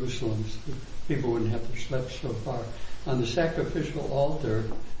temple in Jerusalem, so people wouldn't have to schlep so far. On the sacrificial altar,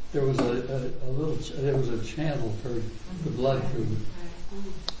 there was a channel for the blood to.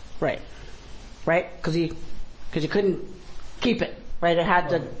 Right, because you couldn't keep it. Right, it had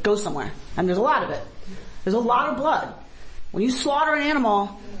to go somewhere, and there's a lot of it. There's a lot of blood. When you slaughter an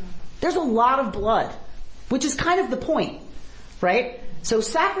animal, there's a lot of blood, which is kind of the point, right? So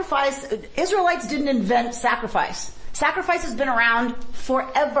sacrifice, Israelites didn't invent sacrifice. Sacrifice has been around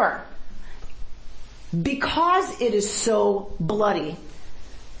forever. Because it is so bloody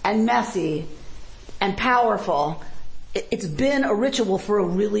and messy and powerful, it's been a ritual for a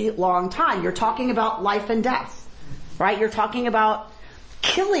really long time. You're talking about life and death, right? You're talking about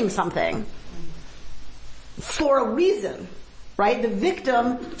killing something for a reason, right? The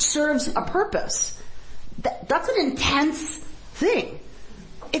victim serves a purpose. That's an intense thing.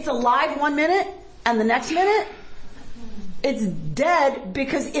 It's alive 1 minute, and the next minute, it's dead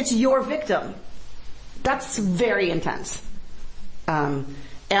because it's your victim. That's very intense. And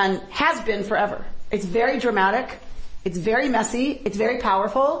has been forever. It's very dramatic. It's very messy. It's very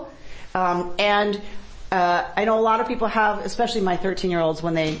powerful. I know a lot of people have, especially my 13-year-olds,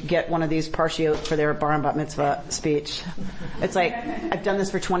 when they get one of these parshiot for their bar and bat mitzvah speech. It's like, I've done this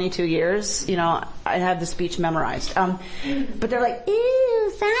for 22 years, I have the speech memorized. But they're like,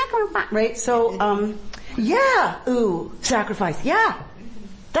 ew, sacrifice, right? So, ooh, sacrifice, yeah.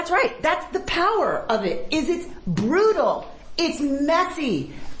 That's right. That's the power of it, is it's brutal. It's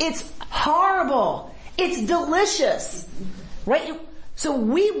messy. It's horrible. It's delicious. Right? So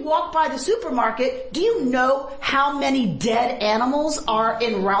we walk by the supermarket. Do you know how many dead animals are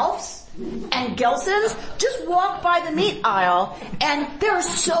in Ralph's and Gelson's? Just walk by the meat aisle and there are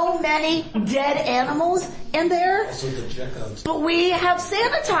so many dead animals in there. Also the checkouts. But we have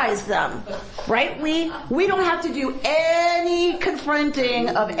sanitized them, right? We don't have to do any confronting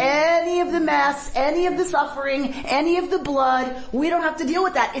of any of the mess, any of the suffering, any of the blood. We don't have to deal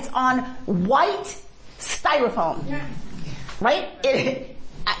with that. It's on white styrofoam. Right?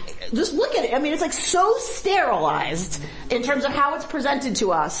 Just look at it. I mean, it's like so sterilized in terms of how it's presented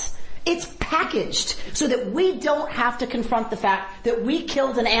to us. It's packaged so that we don't have to confront the fact that we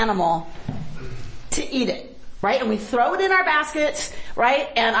killed an animal to eat it. Right? And we throw it in our baskets, right?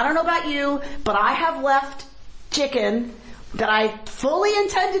 And I don't know about you, but I have left chicken that I fully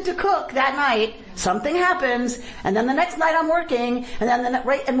intended to cook that night. Something happens, and then the next night I'm working, and then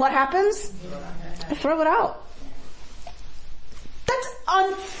and what happens? I throw it out. That's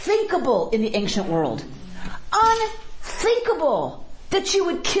unthinkable in the ancient world. Unthinkable that you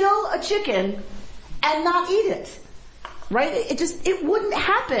would kill a chicken and not eat it. Right? It wouldn't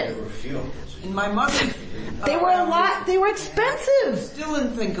happen. In my mother's... They were expensive. Still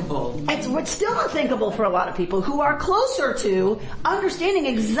unthinkable. It's still unthinkable for a lot of people who are closer to understanding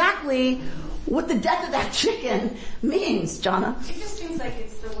exactly what the death of that chicken means, Jonna. It just seems like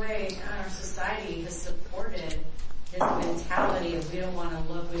it's the way our society has supported this mentality of we don't want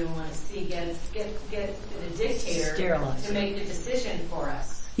to look, we don't want to see, get the dictator sterilized to make the decision for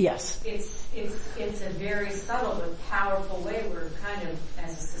us. Yes. It's a very subtle but powerful way we're kind of,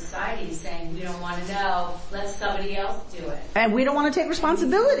 as a society, saying we don't want to know, let somebody else do it. And we don't want to take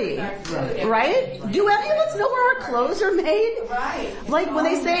responsibility. Right? Do any of us know where our clothes are made? Right. Like when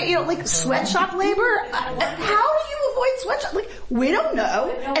they say, like sweatshop labor, how do you avoid sweatshop? Like, we don't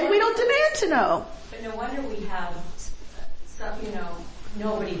know, and we don't demand to know. But no wonder we have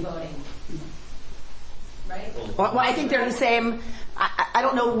nobody voting. Right? Well, I think they're the same. I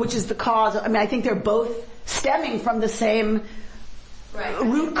don't know which is the cause. I mean, I think they're both stemming from the same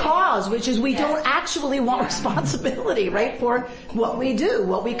root cause, which is we don't actually want responsibility, right, for what we do,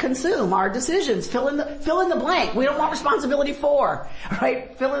 what we consume, our decisions. Fill in the blank. We don't want responsibility for,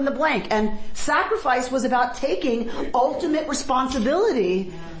 right? Fill in the blank. And sacrifice was about taking ultimate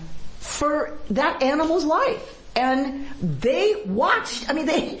responsibility for that animal's life. And they watched,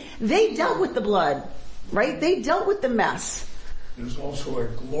 they dealt with the blood, right? They dealt with the mess. There's also a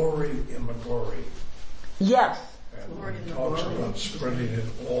glory in the glory. Yes. And he talks about spreading it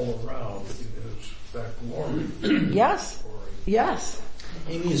all around. It is that glory. Yes. Yes.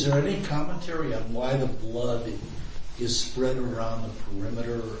 Amy, is there any commentary on why the blood is spread around the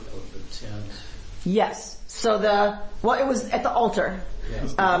perimeter of the tent? Yes. So it was at the altar.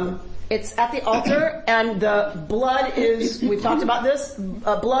 Yes. It's at the altar, and the blood is, we've talked about this,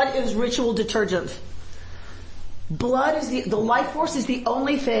 blood is ritual detergent. Blood is the life force is the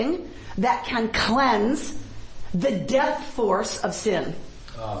only thing that can cleanse the death force of sin.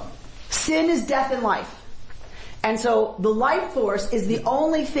 Sin is death in life. And so the life force is the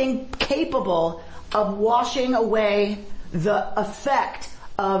only thing capable of washing away the effect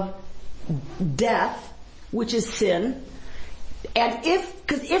of death, which is sin. And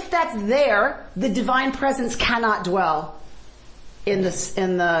if that's there, the divine presence cannot dwell in the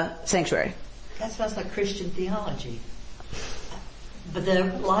sanctuary. That sounds like Christian theology. But the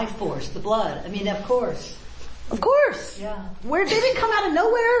life force, the blood, of course. Of course. Yeah. Where they didn't come out of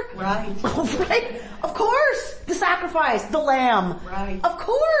nowhere. Right. Right. Of course. The sacrifice, the lamb. Right. Of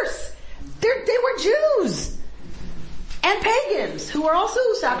course. They were Jews. And pagans who were also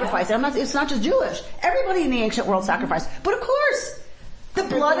sacrificing. It's not just Jewish. Everybody in the ancient world sacrificed. But of course, the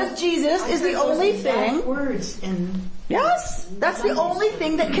blood of Jesus is the only thing. Yes. That's the only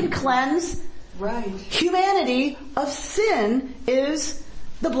thing that can cleanse humanity of sin is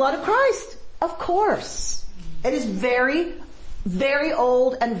the blood of Christ. Of course. It is very, very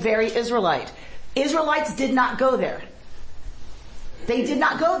old and very Israelite. Israelites did not go there. They did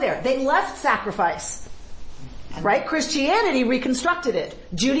not go there. They left sacrifice. Right? Christianity reconstructed it.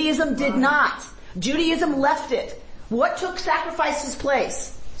 Judaism did not. Judaism left it. What took sacrifice's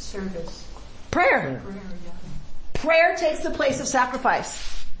place? Service. Prayer. Prayer takes the place of sacrifice.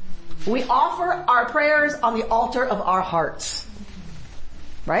 We offer our prayers on the altar of our hearts.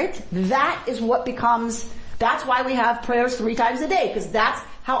 Right? That is what becomes, that's why we have prayers 3 times a day, because that's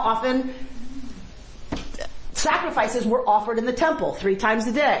how often sacrifices were offered in the temple 3 times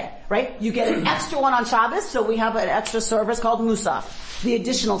a day, right? You get an extra one on Shabbos, so we have an extra service called Musaf, the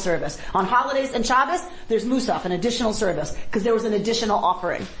additional service. On holidays and Shabbos, there's Musaf, an additional service, because there was an additional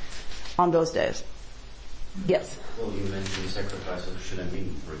offering on those days. Yes? Well, you mentioned sacrifice of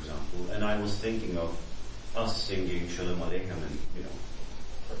Shulamim, for example, and I was thinking of us singing Shalom Aleichem and,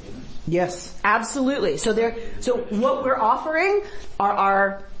 forgiveness. Yes, absolutely. So what we're offering are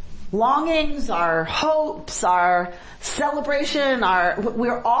our longings, our hopes, our celebration,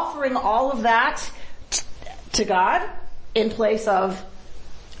 we're offering all of that to God in place of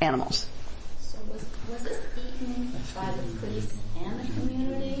animals. So was this eaten by the priests and the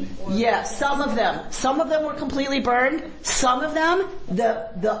community? Yes, some of them. Some of them were completely burned. Some of them,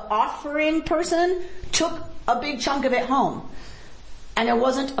 the offering person took a big chunk of it home. And there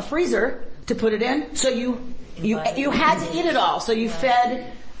wasn't a freezer to put it in, so you had to eat it all. So you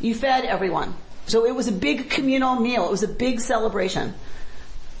fed everyone. So it was a big communal meal. It was a big celebration.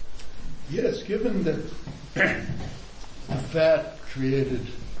 Yes, given that the fat created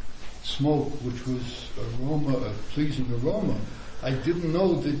smoke, which was a pleasing aroma, I didn't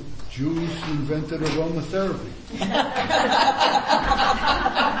know that Jews invented aromatherapy.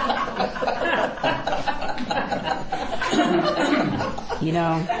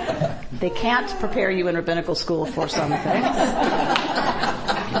 They can't prepare you in rabbinical school for some things.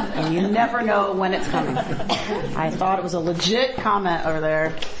 And you never know when it's coming. I thought it was a legit comment over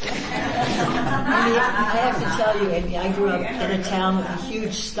there. I have to tell you, Amy, I grew up in a town with a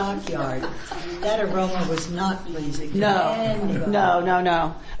huge stockyard. That aroma was not pleasing.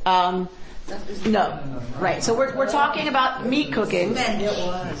 No. Right. So we're talking about meat cooking. It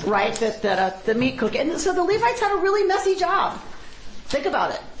was. Right. The meat cooking. And so the Levites had a really messy job. Think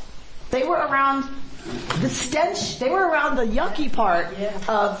about it. They were around the stench. They were around the yucky part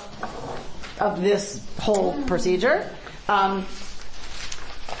of this whole procedure. And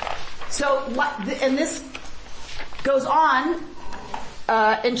this goes on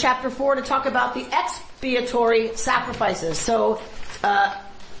in chapter 4 to talk about the expiatory sacrifices. So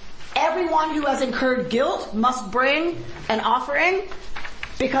everyone who has incurred guilt must bring an offering,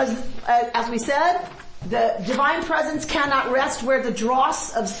 because as we said, the divine presence cannot rest where the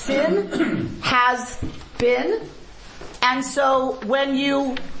dross of sin has been. And so when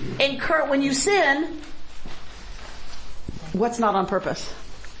you sin, what's not on purpose?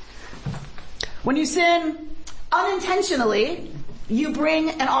 When you sin unintentionally, you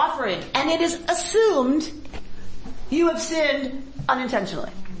bring an offering, and it is assumed you have sinned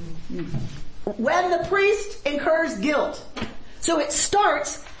unintentionally. When the priest incurs guilt. So it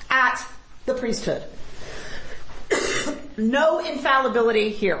starts at the priesthood. No infallibility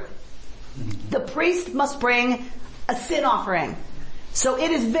here. The priest must bring a sin offering. So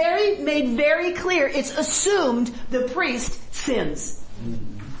it is made very clear, it's assumed the priest sins.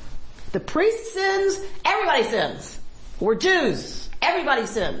 The priest sins, everybody sins. We're Jews, everybody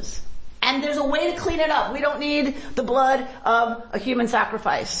sins. And there's a way to clean it up. We don't need the blood of a human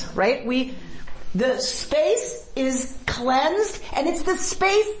sacrifice, right? The space is cleansed, and it's the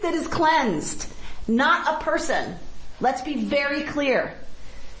space that is cleansed, not a person. Let's be very clear.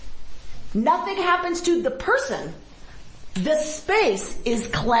 Nothing happens to the person. The space is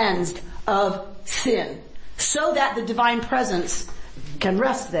cleansed of sin, so that the divine presence can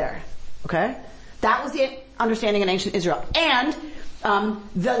rest there. Okay? That was the understanding in ancient Israel. And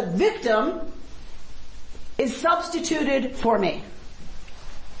the victim is substituted for me.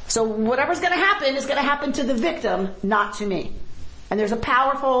 So whatever's going to happen is going to happen to the victim, not to me. And there's a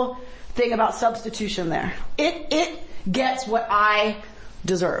powerful thing about substitution there. It gets what I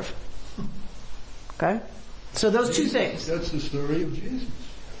deserve. Okay? So those two things. That's the story of Jesus.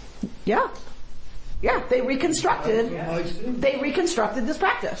 Yeah. Yeah, they reconstructed this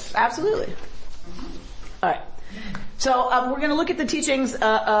practice. Absolutely. All right. So we're going to look at the teachings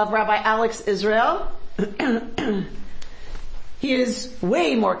of Rabbi Alex Israel. He is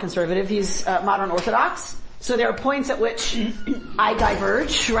way more conservative. He's modern Orthodox. So there are points at which I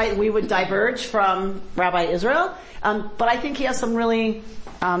diverge, right? We would diverge from Rabbi Israel. But I think he has some really,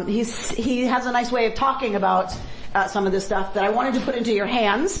 he has a nice way of talking about some of this stuff that I wanted to put into your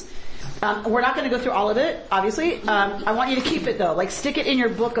hands. We're not going to go through all of it, obviously. I want you to keep it though, like stick it in your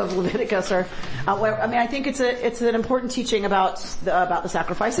book of Leviticus or, I think it's an important teaching about the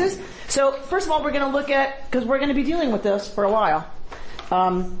sacrifices. So first of all, we're going to look at, because we're going to be dealing with this for a while.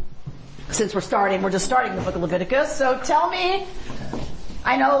 Since we're just starting the book of Leviticus. So tell me,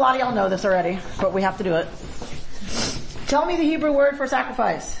 I know a lot of y'all know this already, but we have to do it. Tell me the Hebrew word for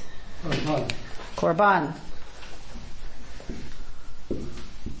sacrifice. Korban. Korban.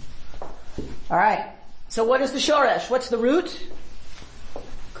 All right. So what is the shoresh? What's the root?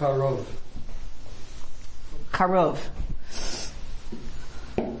 Karov. Karov.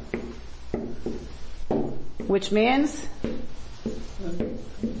 Which means?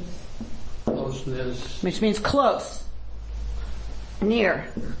 Closeness. Which means close. Near.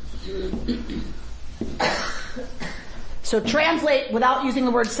 So translate, without using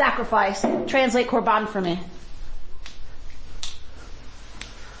the word sacrifice, translate korban for me.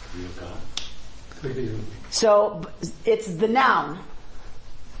 Could be. So it's the noun.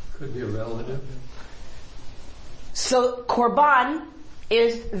 Could be a relative. So korban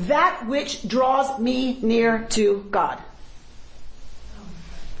is that which draws me near to God.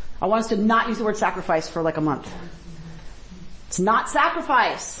 I want us to not use the word sacrifice for like a month. It's not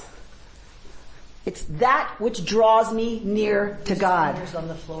sacrifice. It's that which draws me near to God. On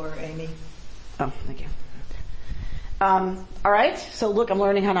the floor, Amy. Oh, thank you. All right. So look, I'm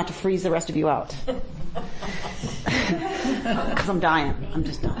learning how not to freeze the rest of you out. Because I'm dying. I'm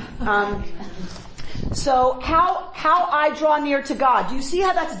just dying. So how I draw near to God. Do you see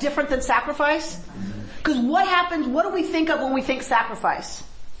how that's different than sacrifice? Because what happens, what do we think of when we think sacrifice?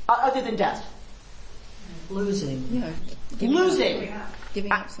 Other than death? Losing. Yeah. Losing.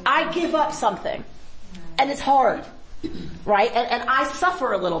 Giving up something. I give up something. And it's hard. Right? And I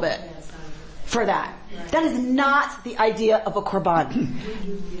suffer a little bit for that. That is not the idea of a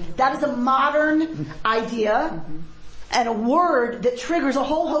korban. That is a modern idea and a word that triggers a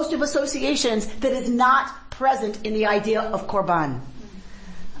whole host of associations that is not present in the idea of korban.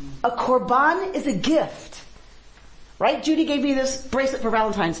 A korban is a gift. Right? Judy gave me this bracelet for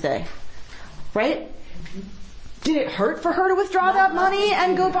Valentine's Day. Right? Did it hurt for her to withdraw that money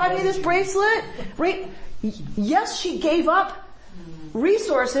and go buy me this bracelet? Right? Yes, she gave up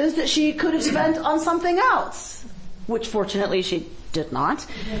resources that she could have spent on something else, which fortunately she did not.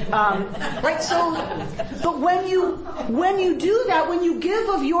 Right? So, but when you do that, when you give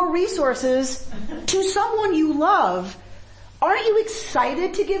of your resources to someone you love, aren't you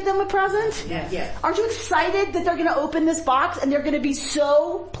excited to give them a present? Yes. Aren't you excited that they're going to open this box and they're going to be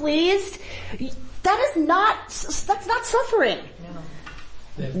so pleased? That's not suffering.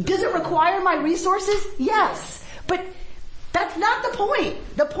 No. Does it require my resources? Yes. But That's not the point.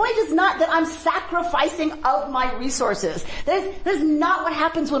 The point is not that I'm sacrificing of my resources. That's not what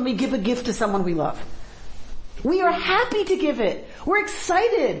happens when we give a gift to someone we love. We are happy to give it. We're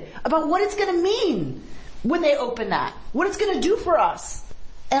excited about what it's going to mean when they open that. What it's going to do for us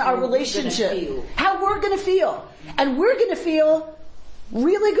and our relationship. How we're going to feel. And we're going to feel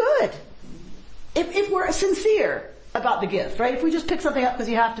really good if we're sincere about the gift, right? If we just pick something up because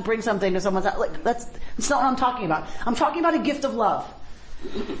you have to bring something to someone's house, that's not what I'm talking about. I'm talking about a gift of love.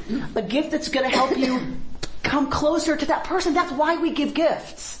 A gift that's going to help you come closer to that person. That's why we give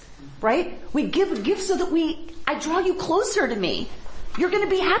gifts, right? We give a gift so that I draw you closer to me. You're going to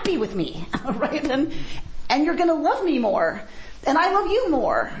be happy with me, right? And you're going to love me more. And I love you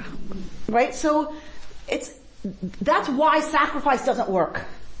more, right? So that's why sacrifice doesn't work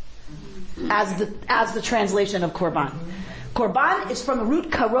as the translation of korban. Korban is from the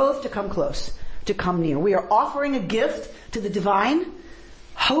root karov, to come close, to come near. We are offering a gift to the divine,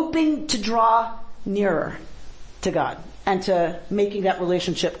 hoping to draw nearer to God and to making that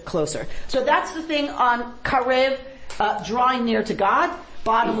relationship closer. So that's the thing on karev, drawing near to God,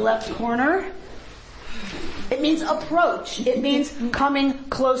 bottom left corner. It means approach. It means coming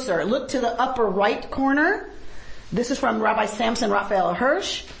closer. Look to the upper right corner. This is from Rabbi Samson Raphael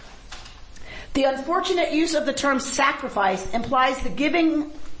Hirsch. The unfortunate use of the term sacrifice implies the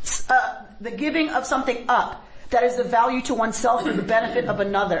giving of something up that is of value to oneself for the benefit of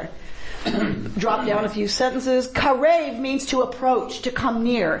another. Drop down a few sentences. Karev means to approach, to come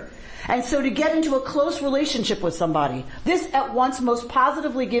near. And so to get into a close relationship with somebody. This at once most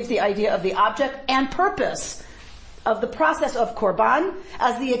positively gives the idea of the object and purpose of the process of korban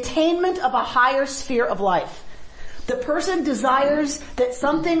as the attainment of a higher sphere of life. The person desires that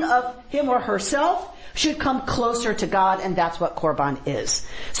something of him or herself should come closer to God, and that's what korban is.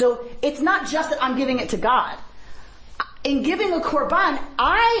 So it's not just that I'm giving it to God. In giving a korban,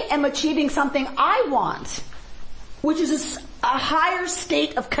 I am achieving something I want, which is a higher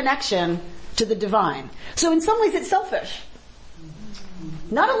state of connection to the divine. So in some ways it's selfish.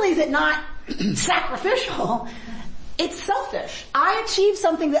 Not only is it not sacrificial, it's selfish. I attain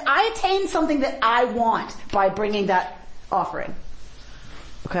something that I want by bringing that offering.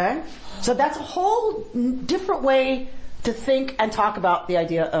 Okay? So that's a whole different way to think and talk about the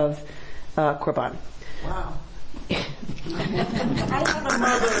idea of korban. Wow. I had a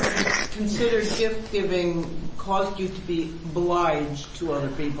mother considered gift giving caused you to be obliged to other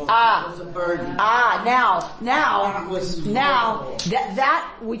people. It was a burden. Now,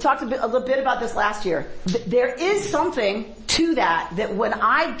 that we talked a little bit about this last year. There is something to that when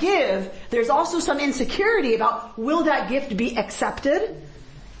I give, there's also some insecurity about, will that gift be accepted?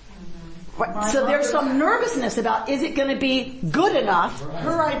 So there's some nervousness about, is it going to be good enough?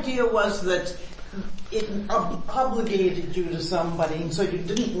 Her idea was that it obligated you to somebody, and so you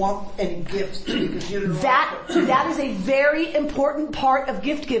didn't want any gifts because you didn't that is a very important part of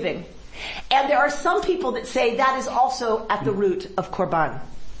gift giving. And there are some people that say that is also at the root of korban.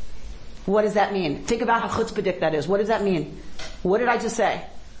 What does that mean? Think about how chutzpahdik that is. What does that mean? What did I just say?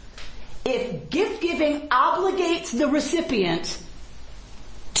 If gift giving obligates the recipient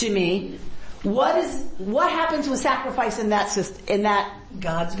to me, what happens with sacrifice in that system? In that,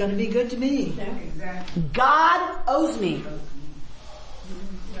 God's going to be good to me. God owes me.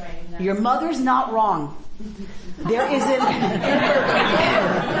 Your mother's not wrong. There is an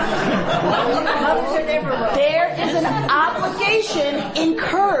obligation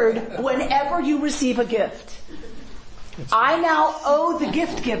incurred whenever you receive a gift. I now owe the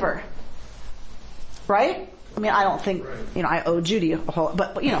gift giver. Right? I mean, I don't think, I owe Judy a whole,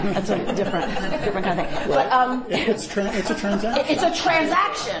 but that's a different kind of thing. But, it's a transaction. It's a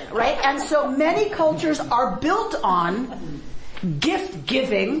transaction, right? And so many cultures are built on gift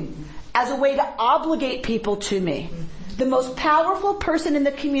giving as a way to obligate people to me. The most powerful person in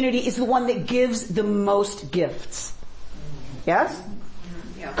the community is the one that gives the most gifts. Yes?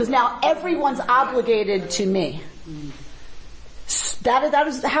 Because now everyone's obligated to me. That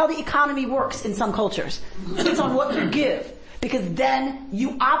is how the economy works in some cultures. It's on what you give, because then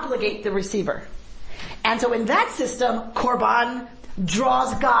you obligate the receiver. And so in that system, korban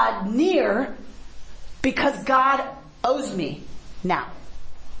draws God near because God owes me now.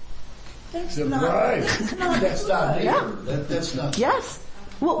 That's not Yeah. That's not. Yes.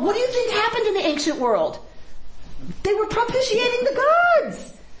 Well, what do you think happened in the ancient world? They were propitiating the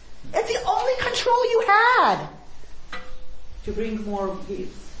gods. It's the only control you had. to bring more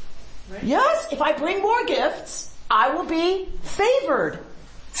gifts. Right? Yes, if I bring more gifts, I will be favored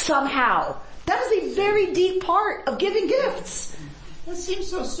somehow. That is a very deep part of giving gifts. That seems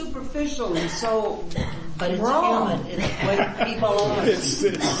so superficial and so But it's wrong. human. It's what people are.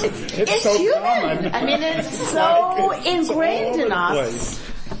 It's so human. common. I mean, it's so ingrained in us.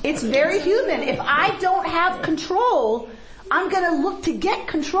 Place. It's very human. If I don't have control, I'm going to look to get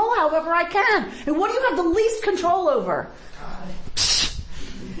control however I can. And what do you have the least control over?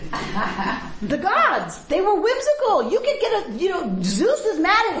 The gods. They were whimsical. You could get Zeus is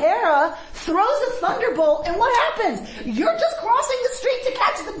mad at Hera, throws a thunderbolt, and what happens? You're just crossing the street to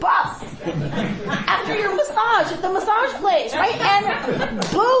catch the bus after your massage at the massage place, right? And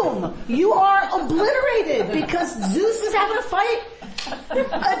boom, you are obliterated because Zeus is having a fight,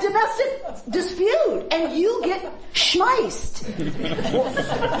 a domestic dispute, and you get schmeiced.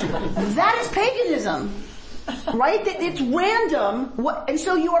 That is paganism. Right? That it's random, and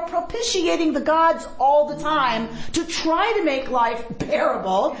so you are propitiating the gods all the time to try to make life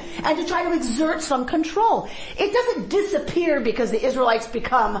bearable and to try to exert some control. It doesn't disappear because the Israelites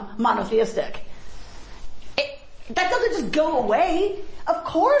become monotheistic. That doesn't just go away. Of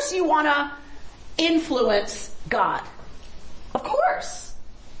course you want to influence God. Of course.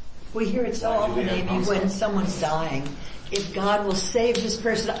 We hear it so often, Amy, when someone's dying. If God will save this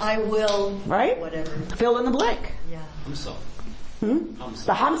person, I will. Right? Whatever. Fill in the blank. Yeah. Hamsa.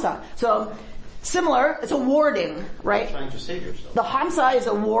 The Hamsa. So, similar, it's a warding, right? Trying to save yourself. The Hamsa is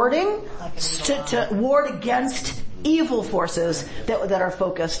a warding to ward against evil forces that are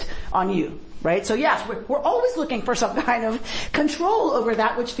focused on you, right? So yes, we're always looking for some kind of control over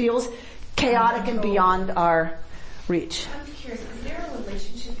that which feels chaotic and beyond our reach. I'm curious, is there a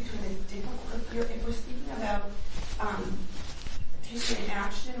relationship between the difficult, if we're speaking about taking an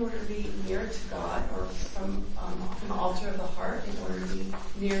action in order to be near to God, or from the altar of the heart in order to be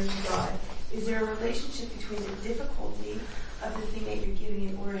near to God, is there a relationship between the difficulty of the thing that you're giving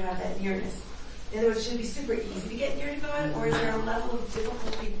in order to have that nearness? In other words, should it be super easy to get near to God, or is there a level of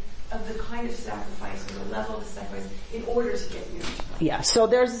difficulty of the kind of sacrifice, or the level of the sacrifice in order to get near to God? Yeah, so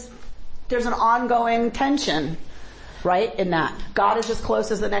there's an ongoing tension, right, in that. God is as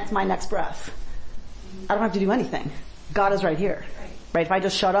close as my next breath. I don't have to do anything. God is right here. Right? If I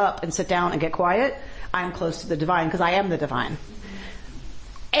just shut up and sit down and get quiet, I'm close to the divine because I am the divine.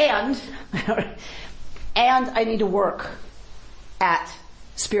 And I need to work at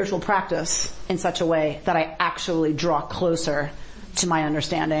spiritual practice in such a way that I actually draw closer to my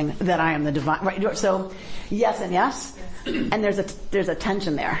understanding that I am the divine. Right? So yes and yes. And there's a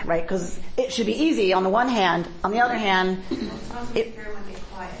tension there, right? Because it should be easy on the one hand. On the other hand, if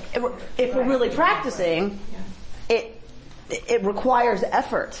we're really practicing, it requires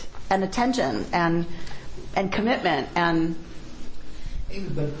effort and attention and commitment and.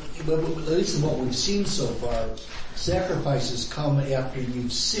 But at least in what we've seen so far, sacrifices come after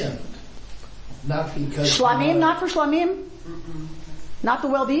you've sinned, not because shlamim, not for shlamim, not the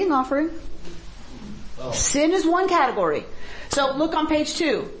well-being offering. Oh. Sin is one category. So look on page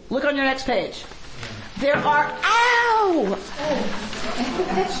 2. Look on your next page. There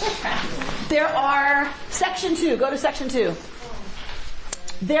are section 2. Go to section 2.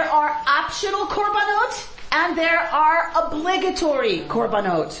 There are optional korbanot and there are obligatory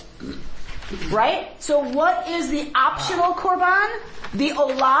korbanot. Right? So what is the optional korban? The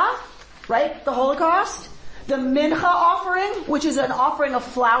olah, right? The Holocaust. The mincha offering, which is an offering of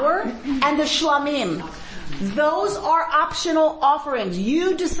flour, and the shlamim. Those are optional offerings.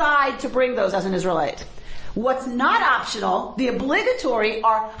 You decide to bring those as an Israelite. What's not optional, the obligatory,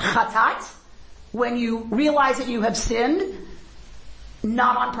 are chatat, when you realize that you have sinned,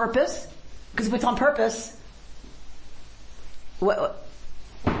 not on purpose, because if it's on purpose,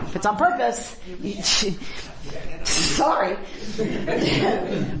 if it's on purpose, sorry.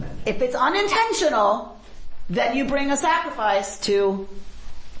 If it's unintentional, then you bring a sacrifice to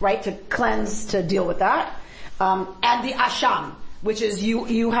cleanse, to deal with that. And the asham, which is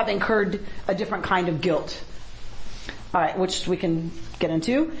you have incurred a different kind of guilt. Alright, which we can get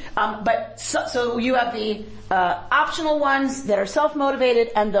into. So you have the optional ones that are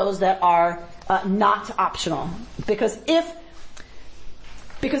self-motivated and those that are not optional. Because if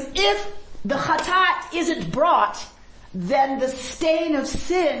the chatat isn't brought, then the stain of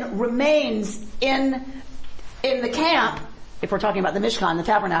sin remains in the camp, if we're talking about the Mishkan, the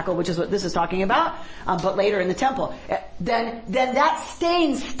tabernacle, which is what this is talking about, but later in the temple, then that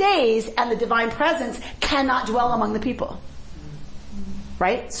stain stays and the divine presence cannot dwell among the people.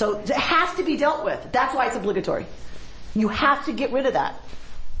 Right? So it has to be dealt with. That's why it's obligatory. You have to get rid of that.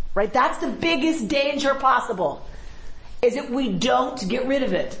 Right? That's the biggest danger possible, is if we don't get rid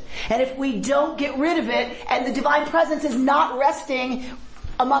of it. And if we don't get rid of it and the divine presence is not resting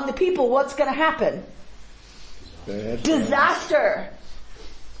among the people, what's going to happen? Disaster.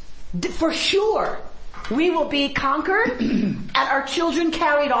 For sure. We will be conquered and our children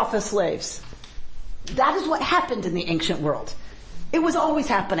carried off as slaves. That is what happened in the ancient world. It was always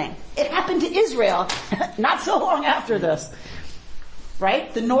happening. It happened to Israel not so long after this.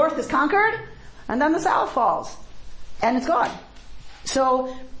 Right? The north is conquered and then the south falls. And it's gone.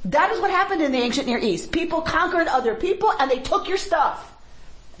 So that is what happened in the ancient Near East. People conquered other people and they took your stuff.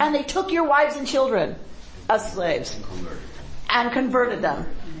 And they took your wives and children as slaves. And converted them.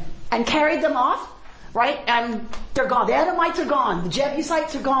 And carried them off. Right? And they're gone. The Edomites are gone. The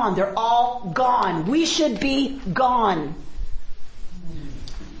Jebusites are gone. They're all gone. We should be gone.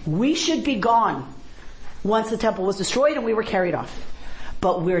 We should be gone once the temple was destroyed and we were carried off.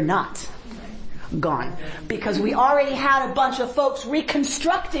 But we're not gone. Because we already had a bunch of folks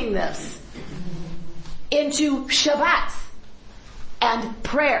reconstructing this into Shabbat and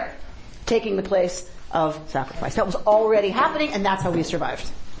prayer taking the place of sacrifice. That was already happening and that's how we survived.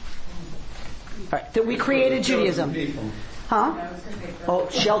 All right, that we created Judaism. Huh? Oh,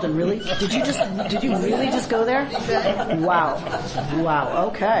 Sheldon, really? Did you really just go there? Wow.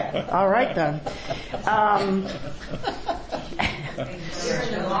 Okay. All right then.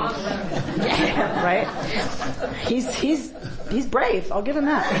 Yeah, right? He's brave. I'll give him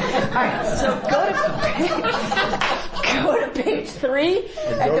that. All right. So go to page 3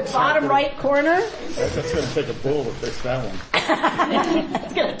 at the bottom right corner. That's going to take a bull to fix that one.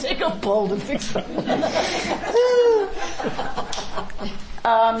 It's going to take a bull to fix that one.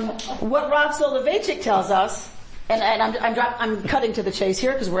 What Rav Soloveitchik tells us, and I'm cutting to the chase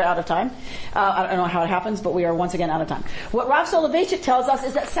here because we're out of time. I don't know how it happens, but we are once again out of time. What Rav Soloveitchik tells us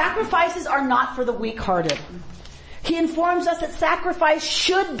is that sacrifices are not for the weak-hearted. He informs us that sacrifice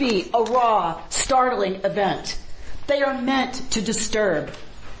should be a raw, startling event. They are meant to disturb.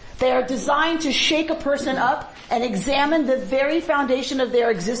 They are designed to shake a person up and examine the very foundation of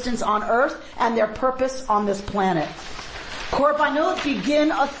their existence on earth and their purpose on this planet. Korbanot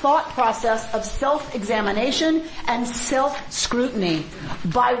begin a thought process of self-examination and self-scrutiny.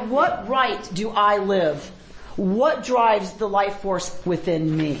 By what right do I live? What drives the life force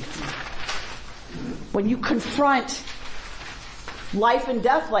within me? When you confront life and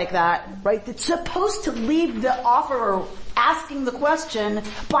death like that, right, it's supposed to leave the offerer asking the question,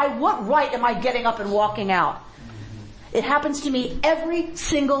 by what right am I getting up and walking out? It happens to me every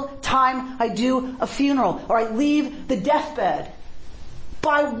single time I do a funeral or I leave the deathbed.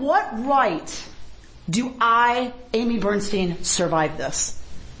 By what right do I, Amy Bernstein, survive this?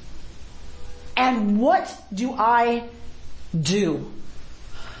 And what do I do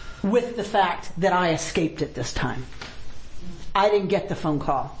with the fact that I escaped it this time? I didn't get the phone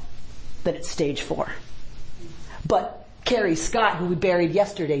call that it's stage 4. But Carrie Scott, who we buried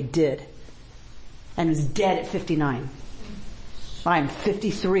yesterday, did. And was dead at 59. I'm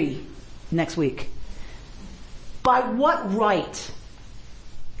 53 next week. By what right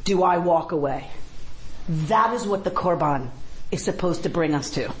do I walk away? That is what the Korban is supposed to bring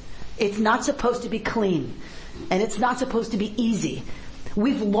us to. It's not supposed to be clean. And it's not supposed to be easy.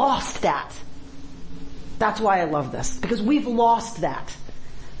 We've lost that. That's why I love this. Because we've lost that.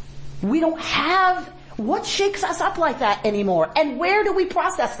 We don't have what shakes us up like that anymore. And where do we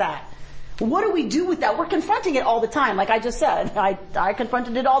process that? What do we do with that? We're confronting it all the time. Like I just said, I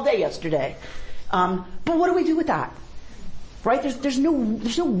confronted it all day yesterday. But what do we do with that? Right? There's no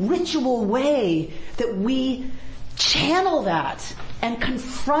ritual way that we channel that and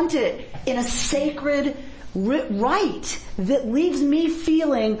confront it in a sacred rite that leaves me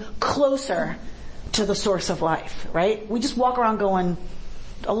feeling closer to the source of life, right? We just walk around going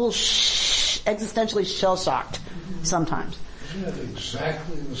a little existentially shell-shocked sometimes. Isn't that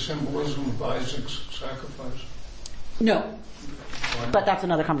exactly the symbolism of Isaac's sacrifice? No. But that's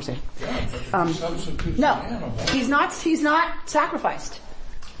another conversation. Yeah, substitutes no, an animal. He's not sacrificed.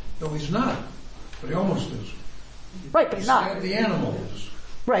 No, he's not. But he almost is. Right, but he's not. The animal is.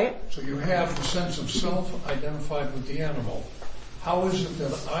 Right. So you have the sense of self identified with the animal. How is it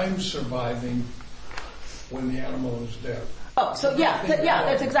that I'm surviving when the animal is dead? Oh, so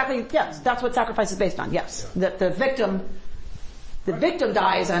that's exactly, yes, that's what sacrifice is based on, yes. That the victim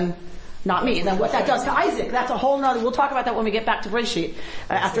dies and not me. And then what that does to Isaac, that's a whole nother, we'll talk about that when we get back to Breshit,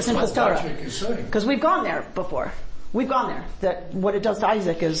 after Simchas Torah. Because we've gone there before. We've gone there. That what it does to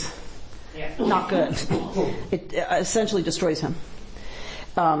Isaac is not good. It essentially destroys him.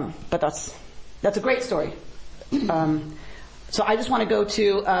 But that's a great story. So I just want to go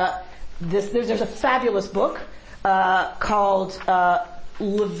to, there's a fabulous book, called,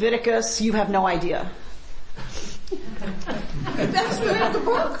 Leviticus, You Have No Idea. That's the name of the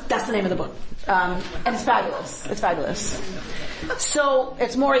book? That's the name of the book. And it's fabulous. It's fabulous. So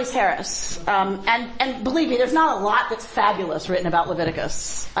it's Maurice Harris. And believe me, there's not a lot that's fabulous written about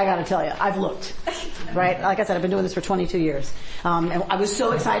Leviticus. I gotta tell you, I've looked. Right? Like I said, I've been doing this for 22 years. And I was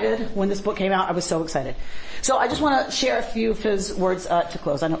so excited when this book came out. I was so excited. So I just want to share a few of his words to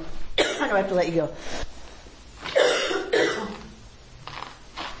close. I know I have to let you go.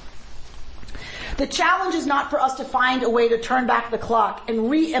 The challenge is not for us to find a way to turn back the clock and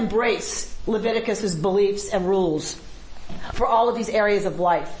re-embrace Leviticus's beliefs and rules for all of these areas of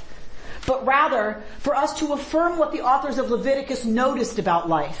life, but rather for us to affirm what the authors of Leviticus noticed about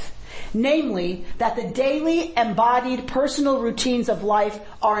life, namely that the daily embodied personal routines of life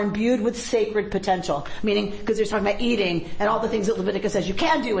are imbued with sacred potential. Meaning, because they're talking about eating and all the things that Leviticus says you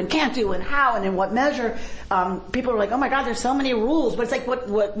can do and can't do and how and in what measure. People are like, oh my God, there's so many rules. But it's like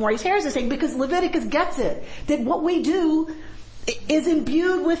what Maurice Harris is saying, because Leviticus gets it. That what we do is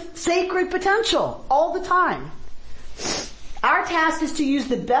imbued with sacred potential all the time. Our task is to use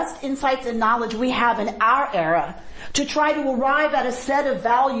the best insights and knowledge we have in our era to try to arrive at a set of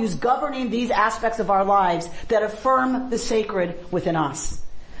values governing these aspects of our lives that affirm the sacred within us.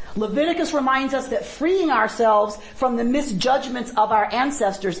 Leviticus reminds us that freeing ourselves from the misjudgments of our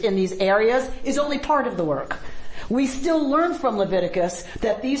ancestors in these areas is only part of the work. We still learn from Leviticus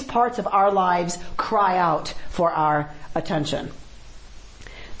that these parts of our lives cry out for our attention.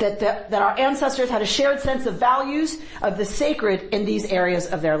 That our ancestors had a shared sense of values of the sacred in these areas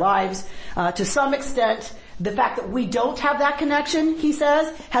of their lives. To some extent, the fact that we don't have that connection, he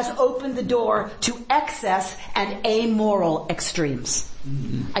says, has opened the door to excess and amoral extremes.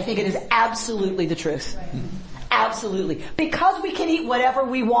 I think it is absolutely the truth. Absolutely. Because we can eat whatever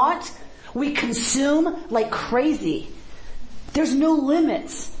we want, we consume like crazy. There's no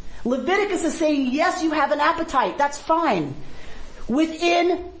limits. Leviticus is saying, yes, you have an appetite. That's fine.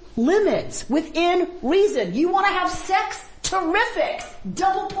 Within limits, within reason. You want to have sex? Terrific.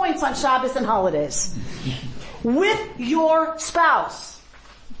 Double points on Shabbos and holidays. With your spouse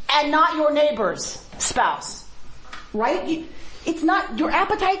and not your neighbor's spouse. Right? It's not, your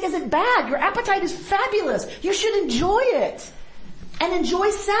appetite isn't bad. Your appetite is fabulous. You should enjoy it. And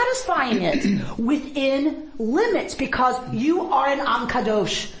enjoy satisfying it within limits, because you are an Am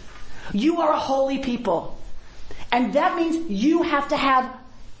Kadosh. You are a holy people. And that means you have to have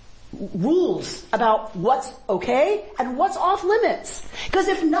rules about what's okay and what's off limits. Because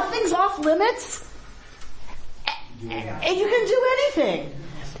if nothing's off limits, and you can do anything.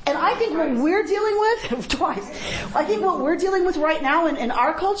 And I think what we're dealing with, I think what we're dealing with right now in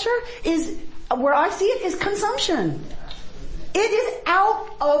our culture is, where I see it, is consumption. It is out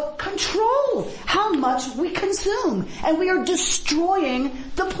of control how much we consume. And we are destroying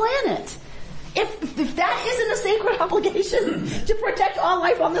the planet. If that isn't a sacred obligation to protect all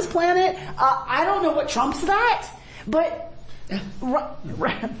life on this planet, I don't know what trumps that. But,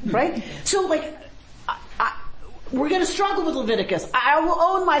 right? So we're going to struggle with Leviticus. I will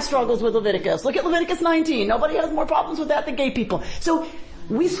own my struggles with Leviticus. Look at Leviticus 19. Nobody has more problems with that than gay people. So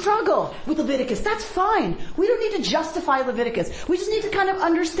we struggle with Leviticus. That's fine. We don't need to justify Leviticus. We just need to kind of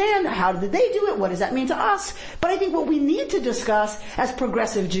understand, how did they do it? What does that mean to us? But I think what we need to discuss as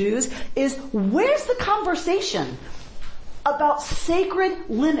progressive Jews is, where's the conversation about sacred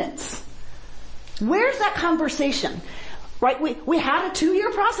limits? Where's that conversation? Right? We had a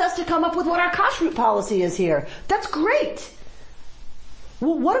 2-year process to come up with what our kashrut policy is here. That's great.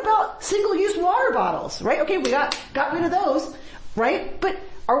 Well, what about single-use water bottles? Right? Okay, we got rid of those. Right? But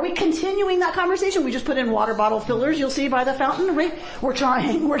are we continuing that conversation? We just put in water bottle fillers, you'll see by the fountain, right? We're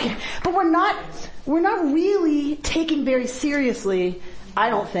trying, but we're not really taking very seriously, I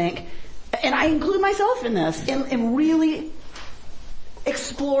don't think, and I include myself in this, in really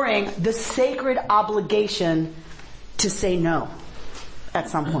exploring the sacred obligation to say no at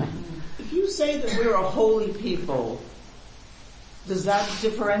some point. If you say that we're a holy people, does that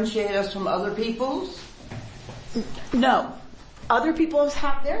differentiate us from other peoples? No. Other people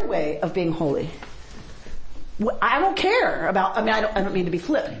have their way of being holy. I don't care about, I don't mean to be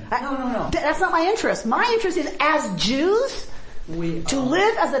flip. No. That's not my interest. My interest is, as Jews, to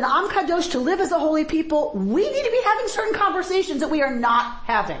live as an Am Kadosh, to live as a holy people, we need to be having certain conversations that we are not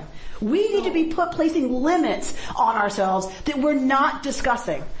having. We need to be placing limits on ourselves that we're not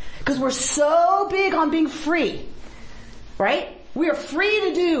discussing. Because we're so big on being free. Right? We are free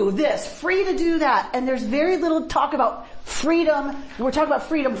to do this, free to do that. And there's very little talk about freedom. We're talking about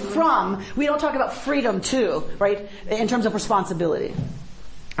freedom from. We don't talk about freedom to, right? In terms of responsibility.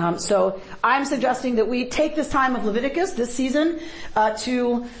 So I'm suggesting that we take this time of Leviticus, this season,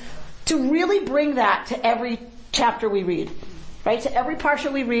 to really bring that to every chapter we read. right? To every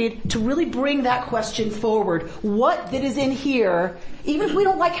parsha we read, to really bring that question forward. What that is in here, even if we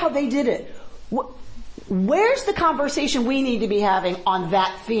don't like how they did it, where's the conversation we need to be having on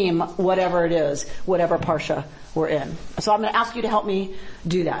that theme, whatever it is, whatever parsha we're in? So I'm going to ask you to help me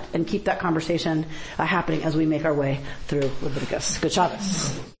do that and keep that conversation happening as we make our way through Leviticus. Good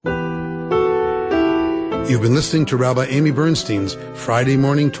Shabbos. You've been listening to Rabbi Amy Bernstein's Friday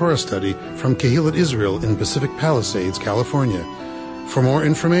morning Torah study from Kehillat Israel in Pacific Palisades, California. For more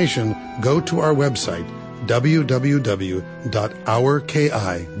information, go to our website, www.ourki.org.